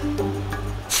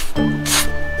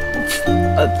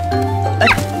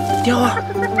雕儿，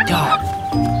雕儿，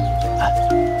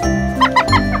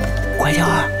乖雕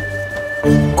儿，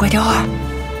乖雕儿，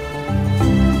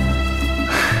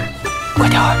乖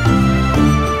雕儿，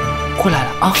过来了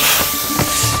啊。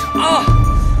啊！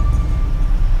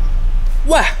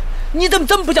喂，你怎么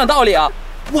这么不讲道理啊？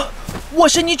我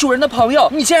是你主人的朋友，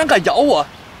你竟然敢咬我！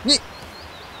你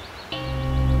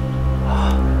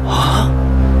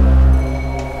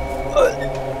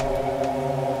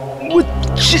我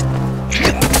这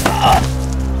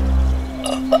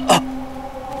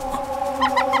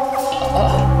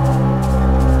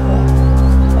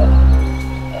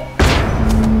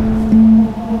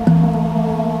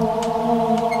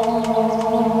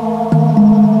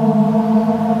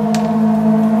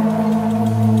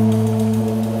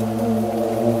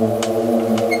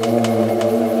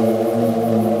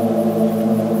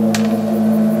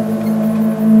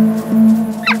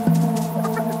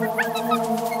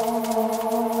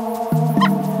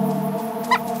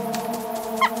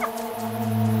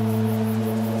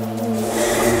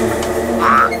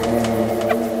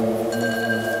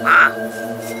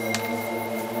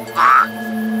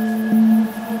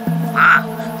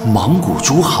芒古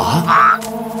朱蛤，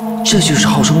这就是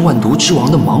号称万毒之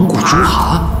王的芒古朱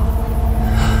蛤。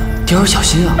雕儿小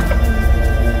心啊！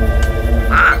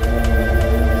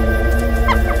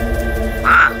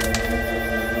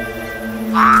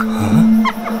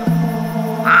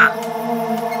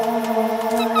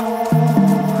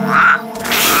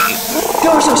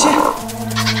雕儿小心！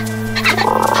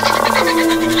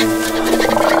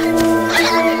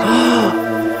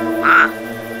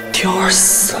雕儿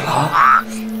死了。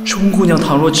钟姑娘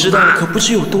倘若知道了，可不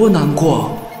知有多难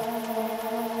过。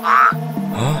啊！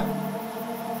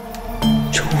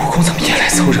这蜈蚣怎么也来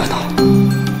凑热闹？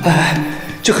哎，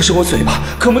这可是我嘴巴，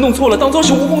可莫弄错了，当做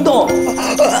是蜈蚣洞。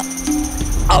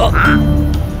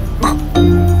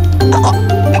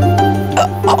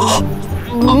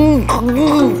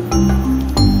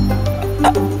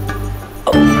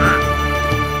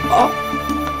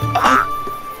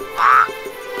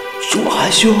朱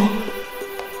寒兄。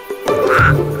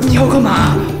你要干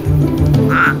嘛？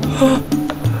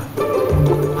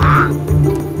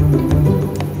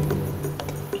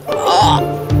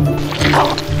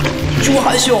朱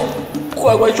寒兄，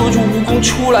快快捉住蜈蚣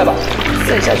出来吧！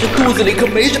在下这肚子里可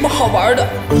没什么好玩的。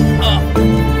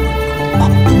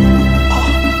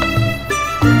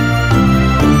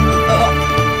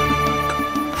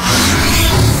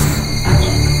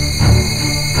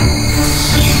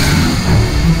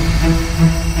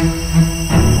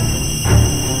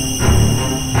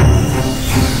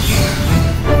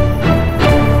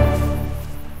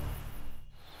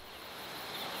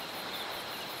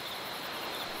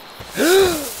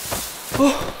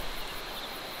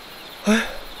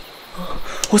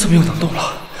我怎么又能动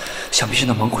了？想必是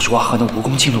那芒果朱蛤和那蜈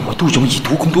蚣进了我肚中，以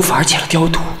毒攻毒，反而解了雕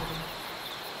毒。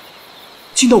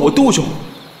进到我肚中，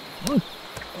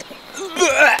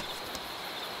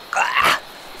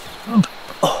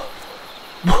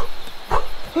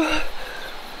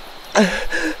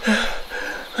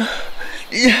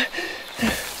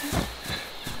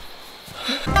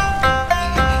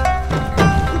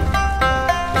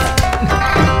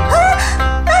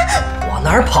往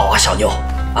哪儿跑啊，小妞？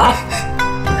啊！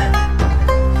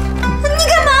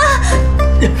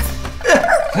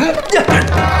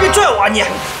你！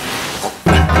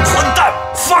混蛋，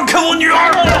放开我女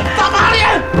儿！大马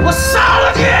脸，我杀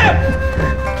了你！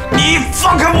你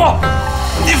放开我！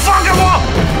你放开我！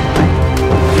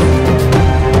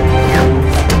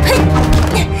嘿，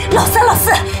老三老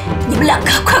四，你们两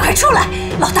个快出来！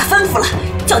老大吩咐了，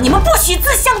叫你们不许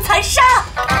自相残杀！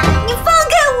你放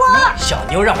开我！小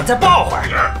妞，让我再抱会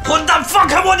儿！混蛋，放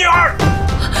开我女儿！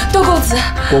窦公子，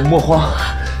我莫慌，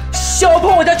小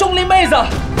碰我家钟离妹子。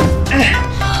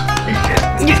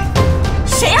你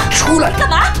谁呀？出来！干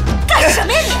嘛？干什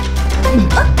么呀你？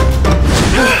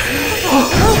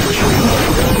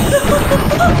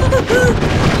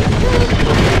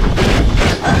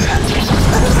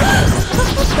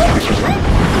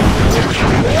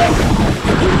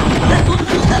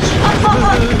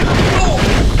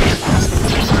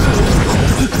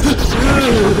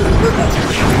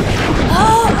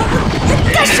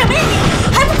干什么呀你？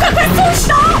还不快松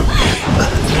手！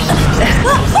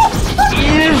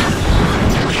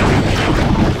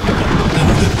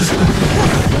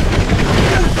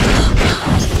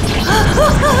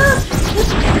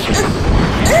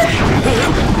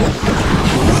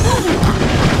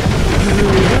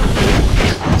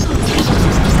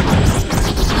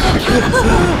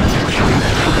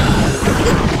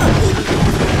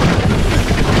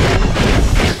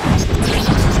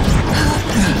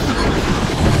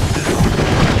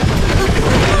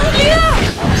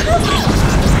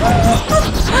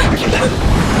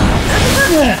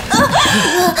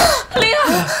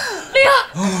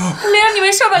灵儿，你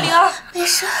没事吧？灵儿，没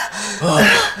事。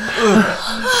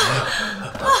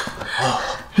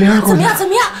灵儿姑娘，怎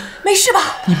么样？没事吧？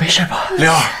你没事吧？灵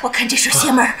儿，我看这是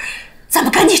邪门，咱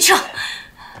们赶紧撤。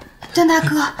段大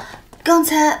哥，刚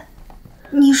才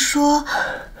你说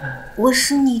我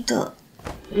是你的，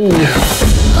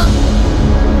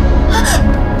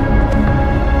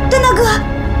段大哥。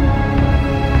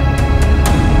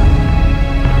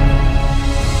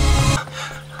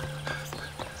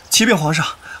启禀皇上，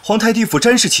皇太帝府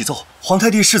詹事启奏，皇太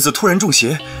帝世子突然中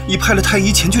邪，已派了太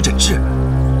医前去诊治。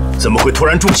怎么会突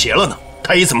然中邪了呢？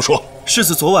太医怎么说？世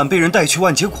子昨晚被人带去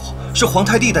万劫谷，是皇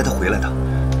太帝带他回来的。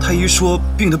太医说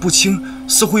病得不轻，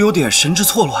似乎有点神志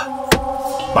错乱。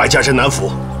百家镇南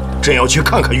府，朕要去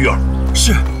看看玉儿。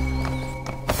是。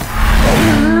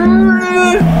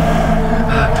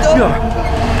玉儿，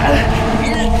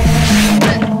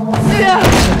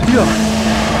玉儿，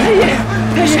太医，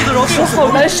我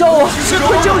好难受啊！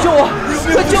快救救我！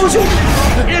快救救我！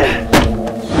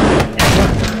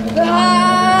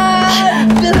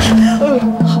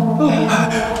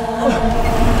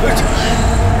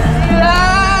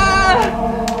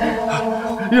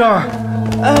玉儿，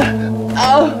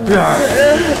玉儿，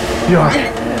玉儿，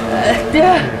爹，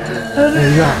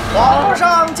玉儿，皇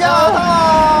上驾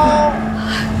到！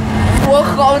我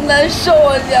好难受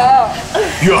啊，娘。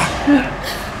玉儿，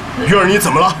玉儿，你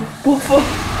怎么了？不，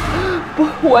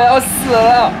我要死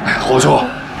了！皇叔，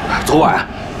昨晚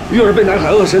玉儿被南海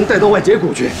恶神带到万劫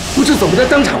谷去，不知怎么的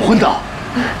当场昏倒。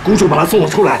公主把她送了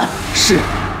出来，是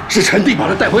臣弟把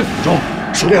她带回府中，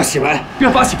说要洗完，便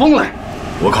发起疯来。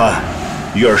我看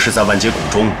玉儿是在万劫谷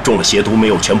中中了邪毒，没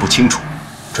有全部清除。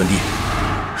臣弟，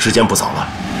时间不早了，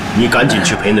你赶紧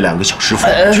去陪那2个小师傅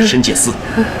去深界寺，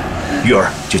玉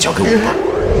儿就交给我吧。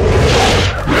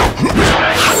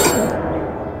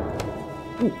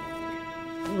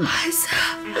孩子，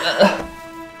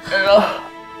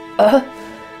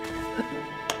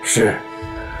是。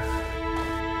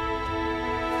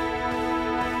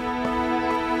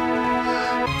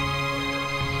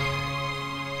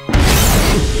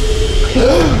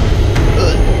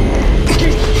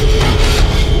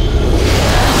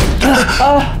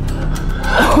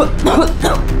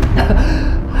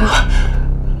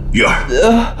玉儿，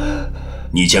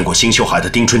你见过星宿海的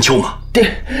丁春秋吗？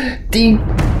丁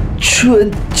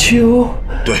春秋。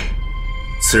对，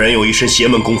此人有一身邪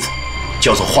门功夫，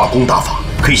叫做化功大法，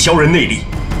可以消人内力，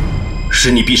使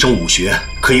你毕生武学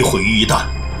可以毁于一旦，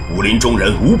武林中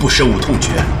人无不深恶痛绝。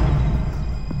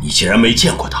你既然没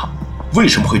见过他，为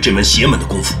什么会这门邪门的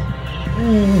功夫？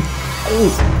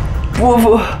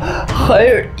不，孩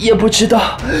儿也不知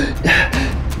道。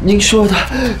您说的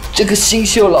这个星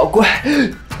宿老怪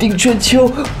丁春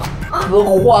秋和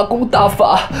化功大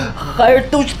法，孩儿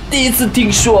都是第一次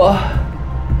听说。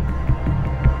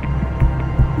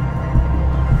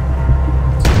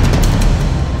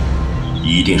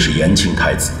一定是延庆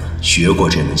太子学过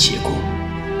这门邪功，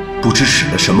不知使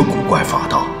了什么古怪法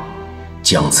道，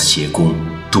将此邪功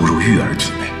渡入玉儿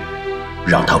体内，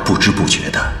让她不知不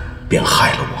觉的便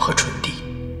害了我和纯帝。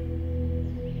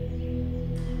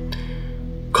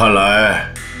看来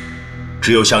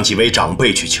只有向几位长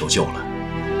辈去求救了。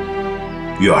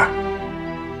玉儿，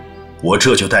我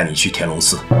这就带你去天龙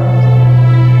寺。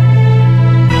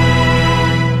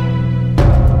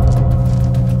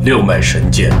六脉神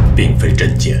剑并非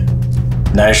真剑，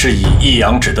乃是以一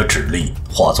阳指的指力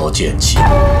化作剑气，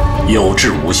有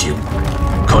质无形，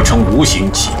可称无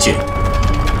形起剑。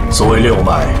所谓六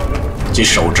脉，即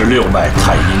手之六脉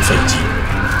太阴肺经、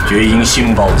厥阴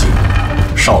心包经、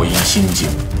少阴心经、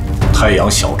太阳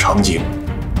小肠经、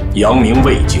阳明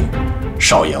胃经、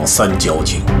少阳三焦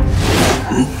经。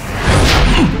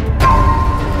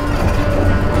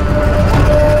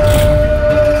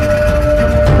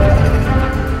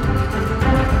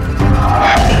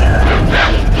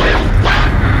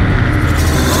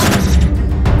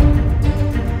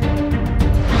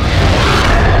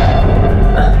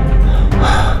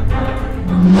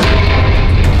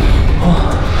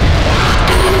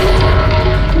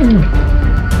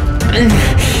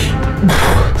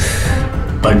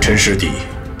本臣师弟，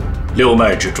六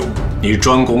脉之中，你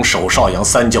专攻手少阳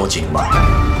三焦经脉。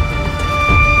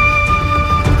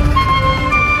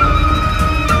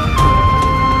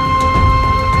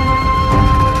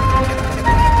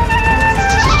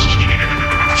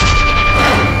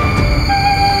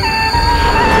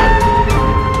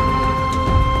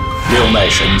六脉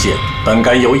神剑本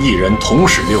该由一人同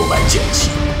使六脉剑气，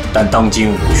但当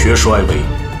今武学衰微，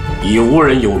已无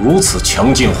人有如此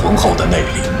强劲浑厚的内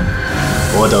力。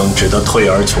我等只得退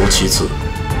而求其次，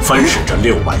分使这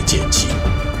六脉剑气。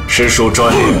师叔专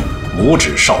练拇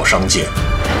指少商剑，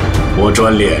我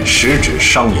专练食指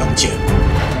商阳剑，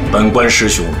本关师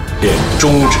兄练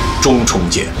中指中冲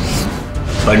剑，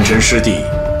本陈师弟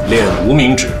练无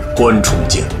名指关冲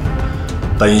剑，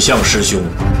本相师兄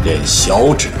练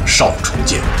小指少冲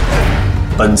剑，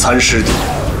本参师弟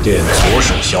练左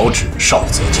手小指少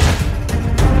泽剑。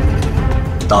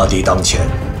大敌当前，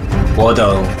我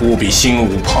等务必心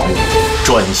无旁骛，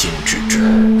专心致志。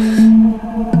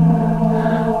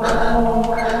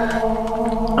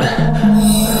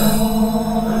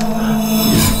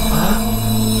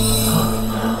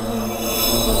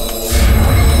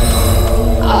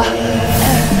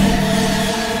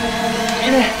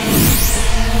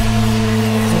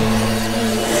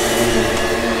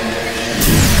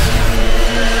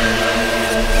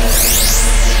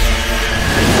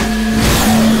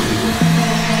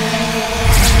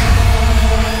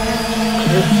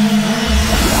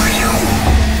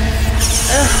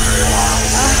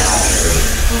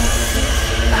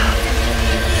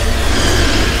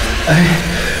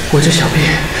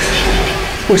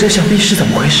我这小臂是怎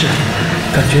么回事？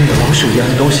感觉有老鼠一样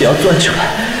的东西要钻出来。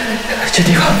这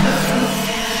地方，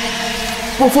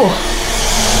伯父，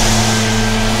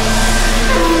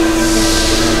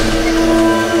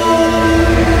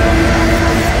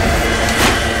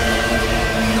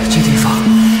这地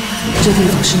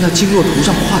方是那经络图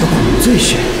上画的骨醉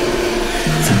穴，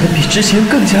怎么比之前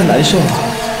更加难受啊？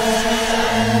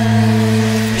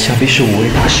想必是五位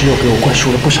大师又给我灌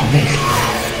输了不少内力，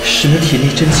使得体内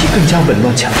真气更加紊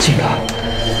乱强劲了。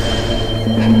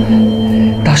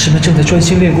大师们正在专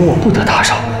心练功，我不得打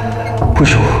扰。不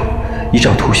如依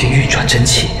照图形运转真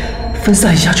气，分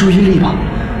散一下注意力吧。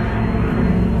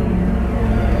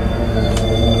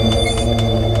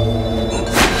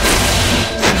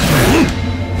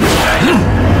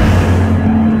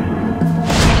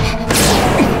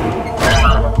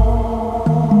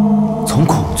从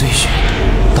孔醉穴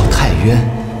到太渊，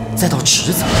再到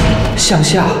池子，向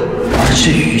下而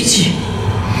至鱼际。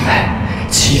哎，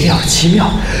奇妙奇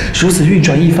妙！如此运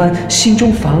转一番，心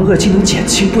中烦恶竟能减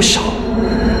轻不少。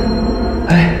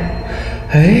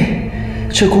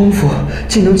这功夫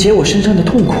竟能解我身上的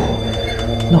痛苦，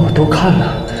那我多看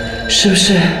了，是不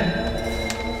是？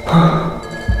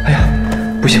哎呀，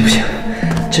不行，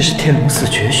这是天龙寺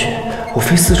绝学，我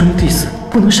非寺中弟子，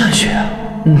不能擅学啊。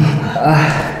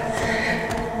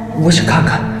我只看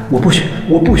看，我不学，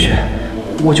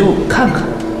我就看看。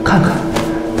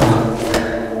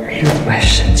六脉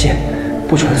神剑，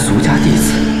不传俗家弟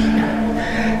子，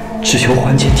只求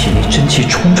缓解体内真气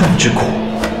冲撞之苦，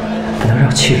能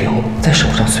让气流在手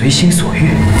上随心所欲。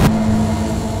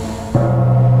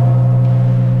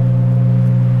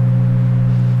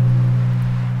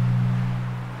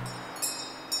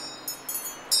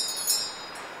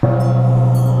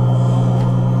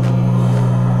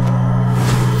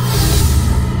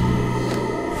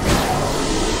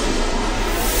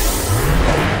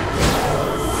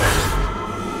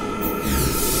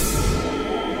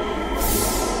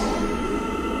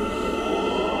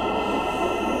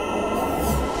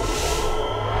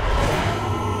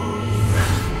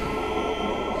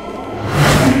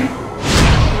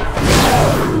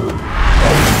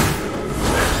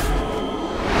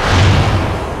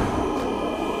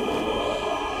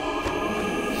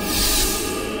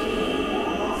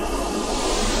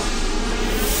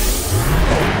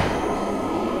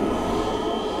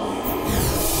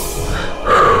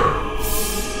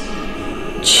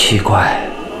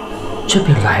这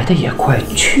便来的也快，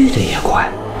去的也快，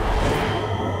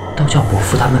倒叫伯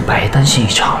父他们白担心一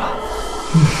场了。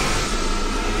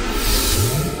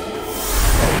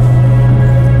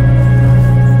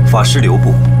法师留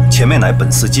步，前面乃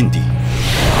本寺禁地。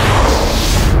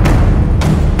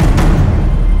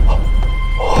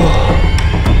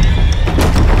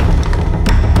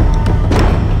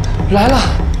来了，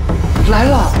来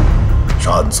了！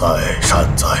善哉善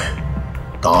哉，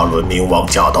大伦明王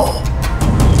驾到。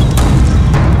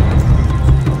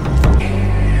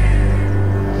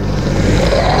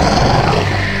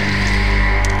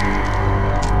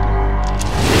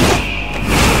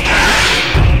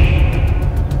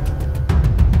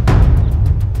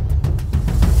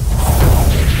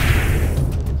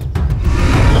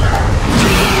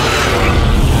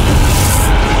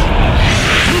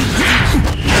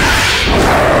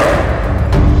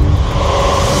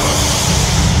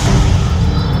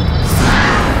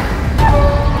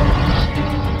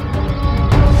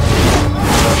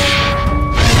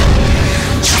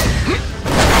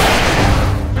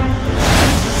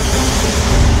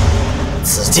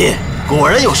剑果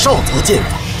然有少泽剑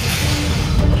法。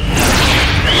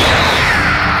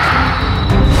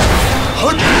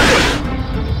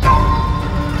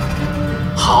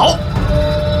好，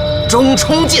中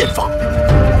冲剑法。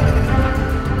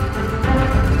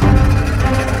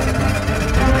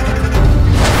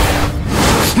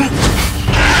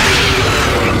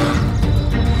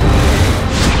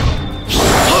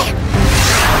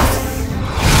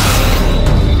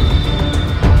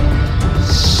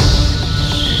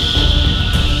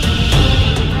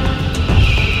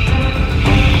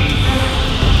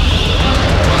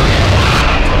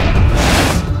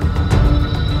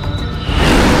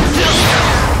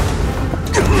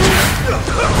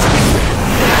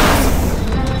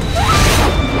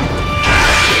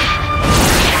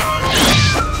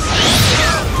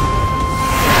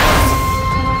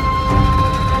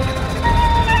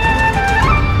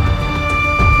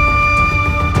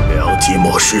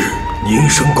莫失，凝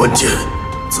神观剑，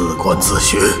自观自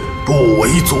学，不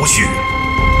为足序。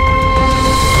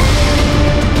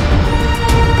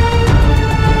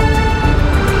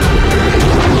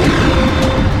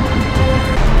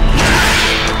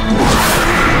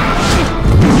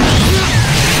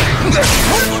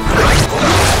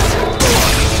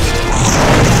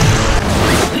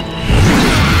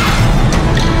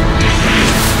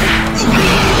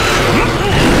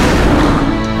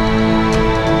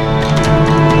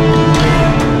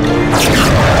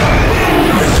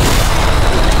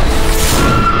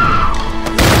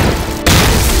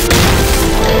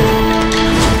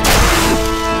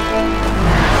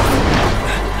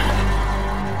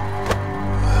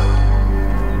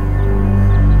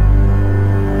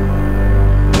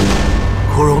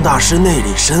大师内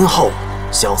力深厚，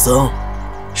小僧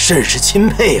甚是钦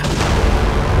佩啊。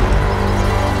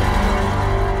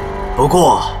不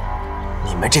过，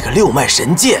你们这个六脉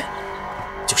神剑，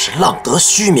就是浪得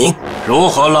虚名。如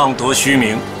何浪得虚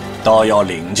名？倒要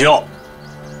领教。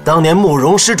当年慕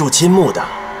容施主倾慕的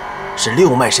是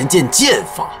六脉神剑剑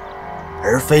法，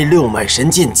而非六脉神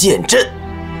剑剑阵。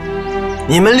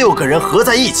你们6个人合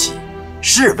在一起，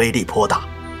是威力颇大。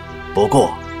不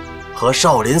过，和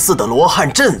少林寺的罗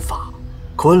汉阵法、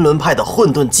昆仑派的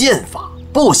混沌剑法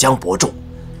不相伯仲，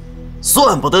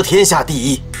算不得天下第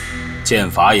一。剑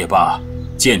法也罢，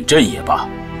剑阵也罢，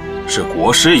是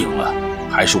国师赢了，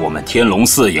还是我们天龙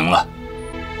寺赢了？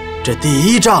这第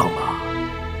一仗嘛，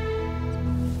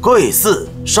贵寺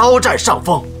稍占上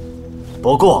风。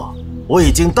不过我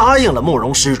已经答应了慕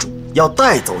容施主，要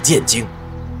带走剑经，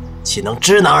岂能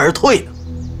知难而退呢？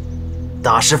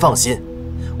大师放心。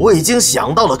我已经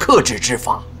想到了克制之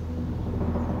法，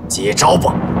接招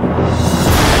吧！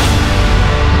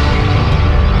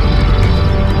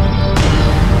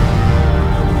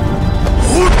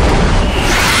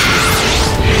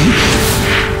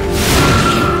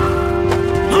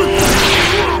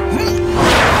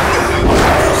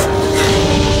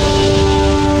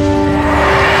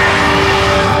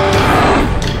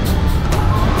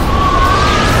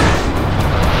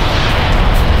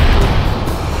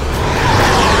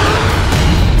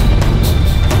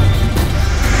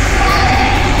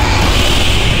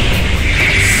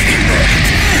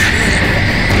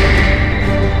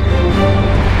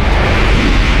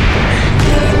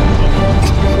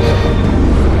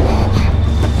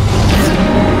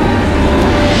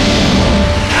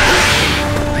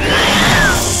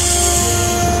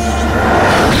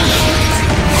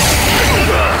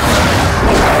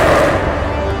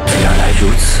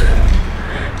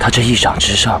他这一掌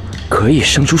之上可以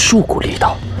生出数股力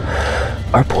道，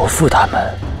而伯父他们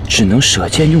只能舍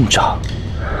剑用掌，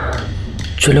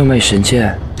这六枚神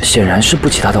剑显然是不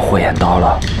及他的火焰刀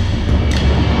了。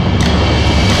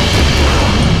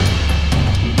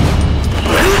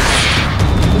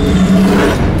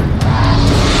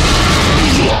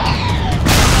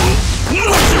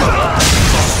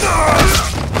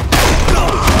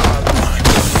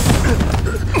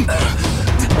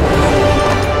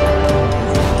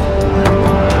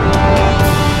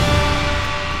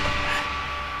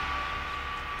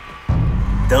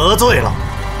得罪了。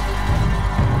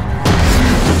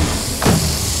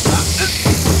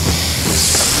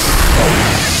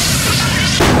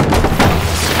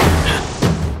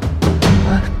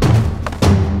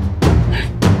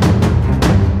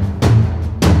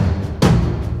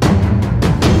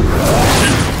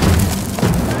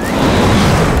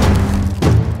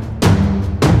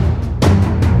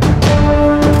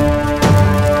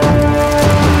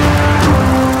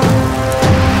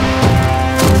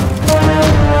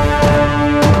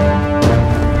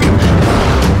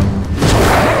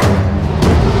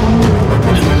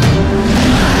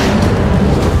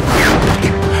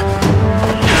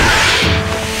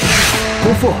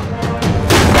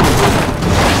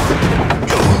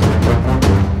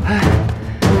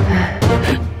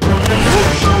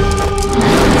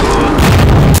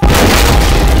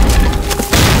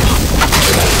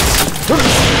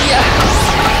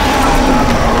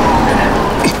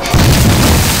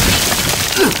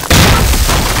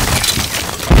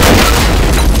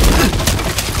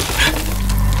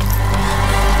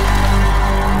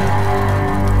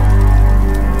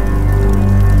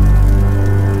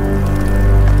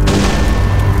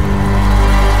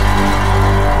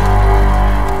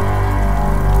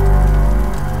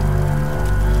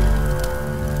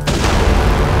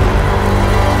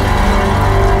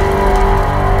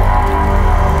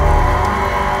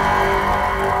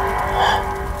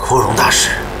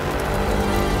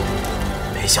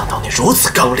如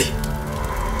此刚烈，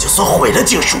就算毁了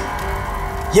经书，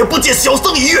也不解小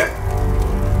僧一跃。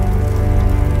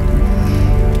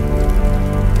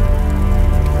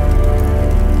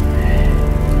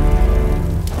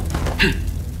哼，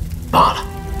罢了，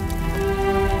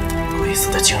鬼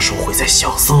子的经书毁在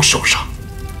小僧手上，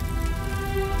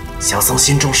小僧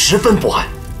心中十分不安。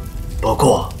不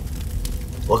过，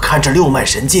我看这六脉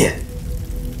神剑，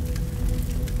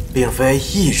并非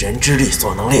一人之力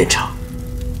所能练成。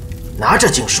 拿着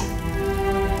经书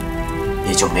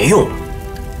也就没用了。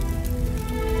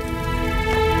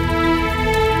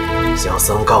小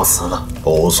僧告辞了。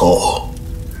不错。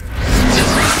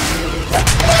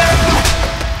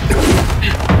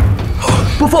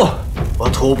不负，我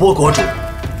吐蕃国主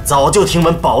早就听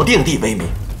闻保定帝威名，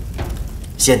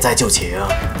现在就请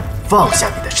放下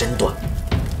你的身段，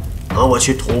和我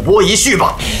去吐蕃一叙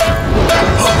吧。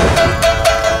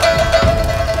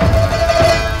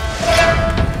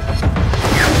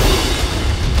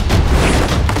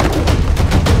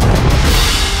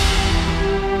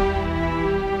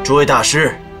诸位大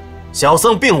师，小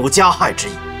僧并无加害之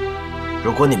意。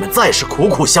如果你们再是苦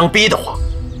苦相逼的话，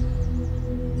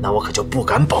那我可就不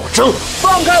敢保证了。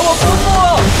放开我伯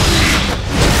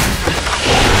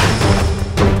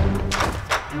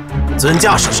父！尊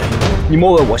驾是谁？你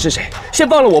莫问我是谁，先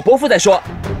放了我伯父再说。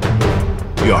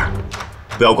玉儿，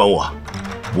不要管我，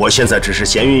我现在只是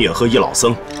闲云野鹤一老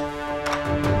僧。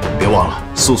别忘了，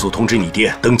速速通知你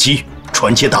爹登基，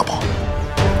传接大宝。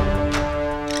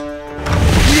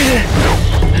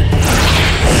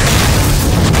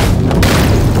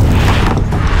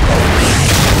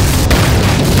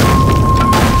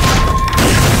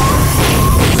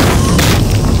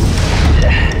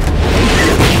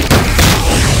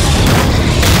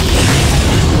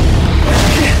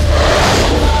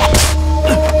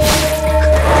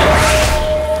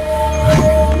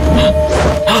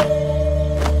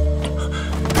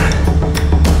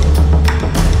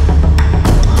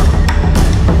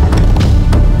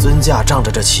 仗着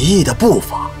这奇异的步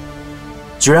伐，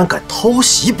居然敢偷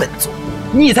袭本座！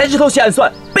你才是偷袭暗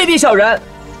算，卑鄙小人！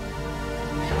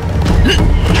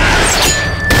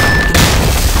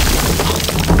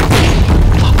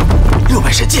六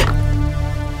脉神剑，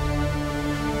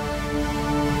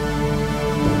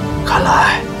看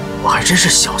来我还真是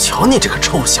小瞧你这个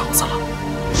臭小子了。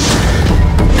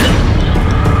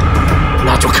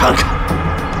那就看看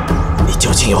你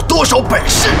究竟有多少本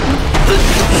事！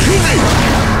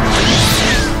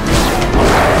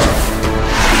 啊！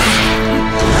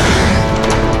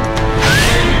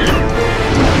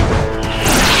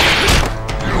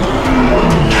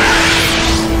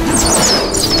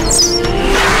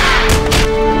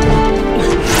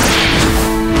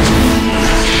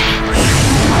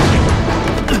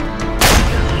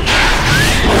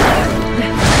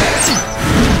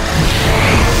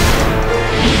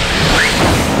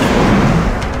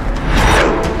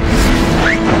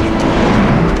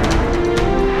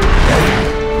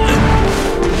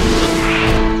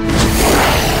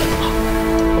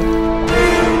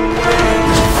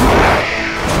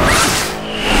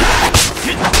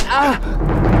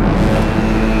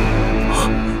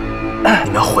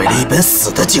毁了一本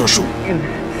死的经书，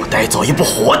我带走一部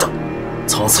活的。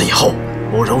从此以后，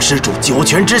慕容施主九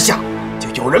泉之下就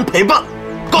有人陪伴。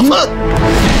告辞。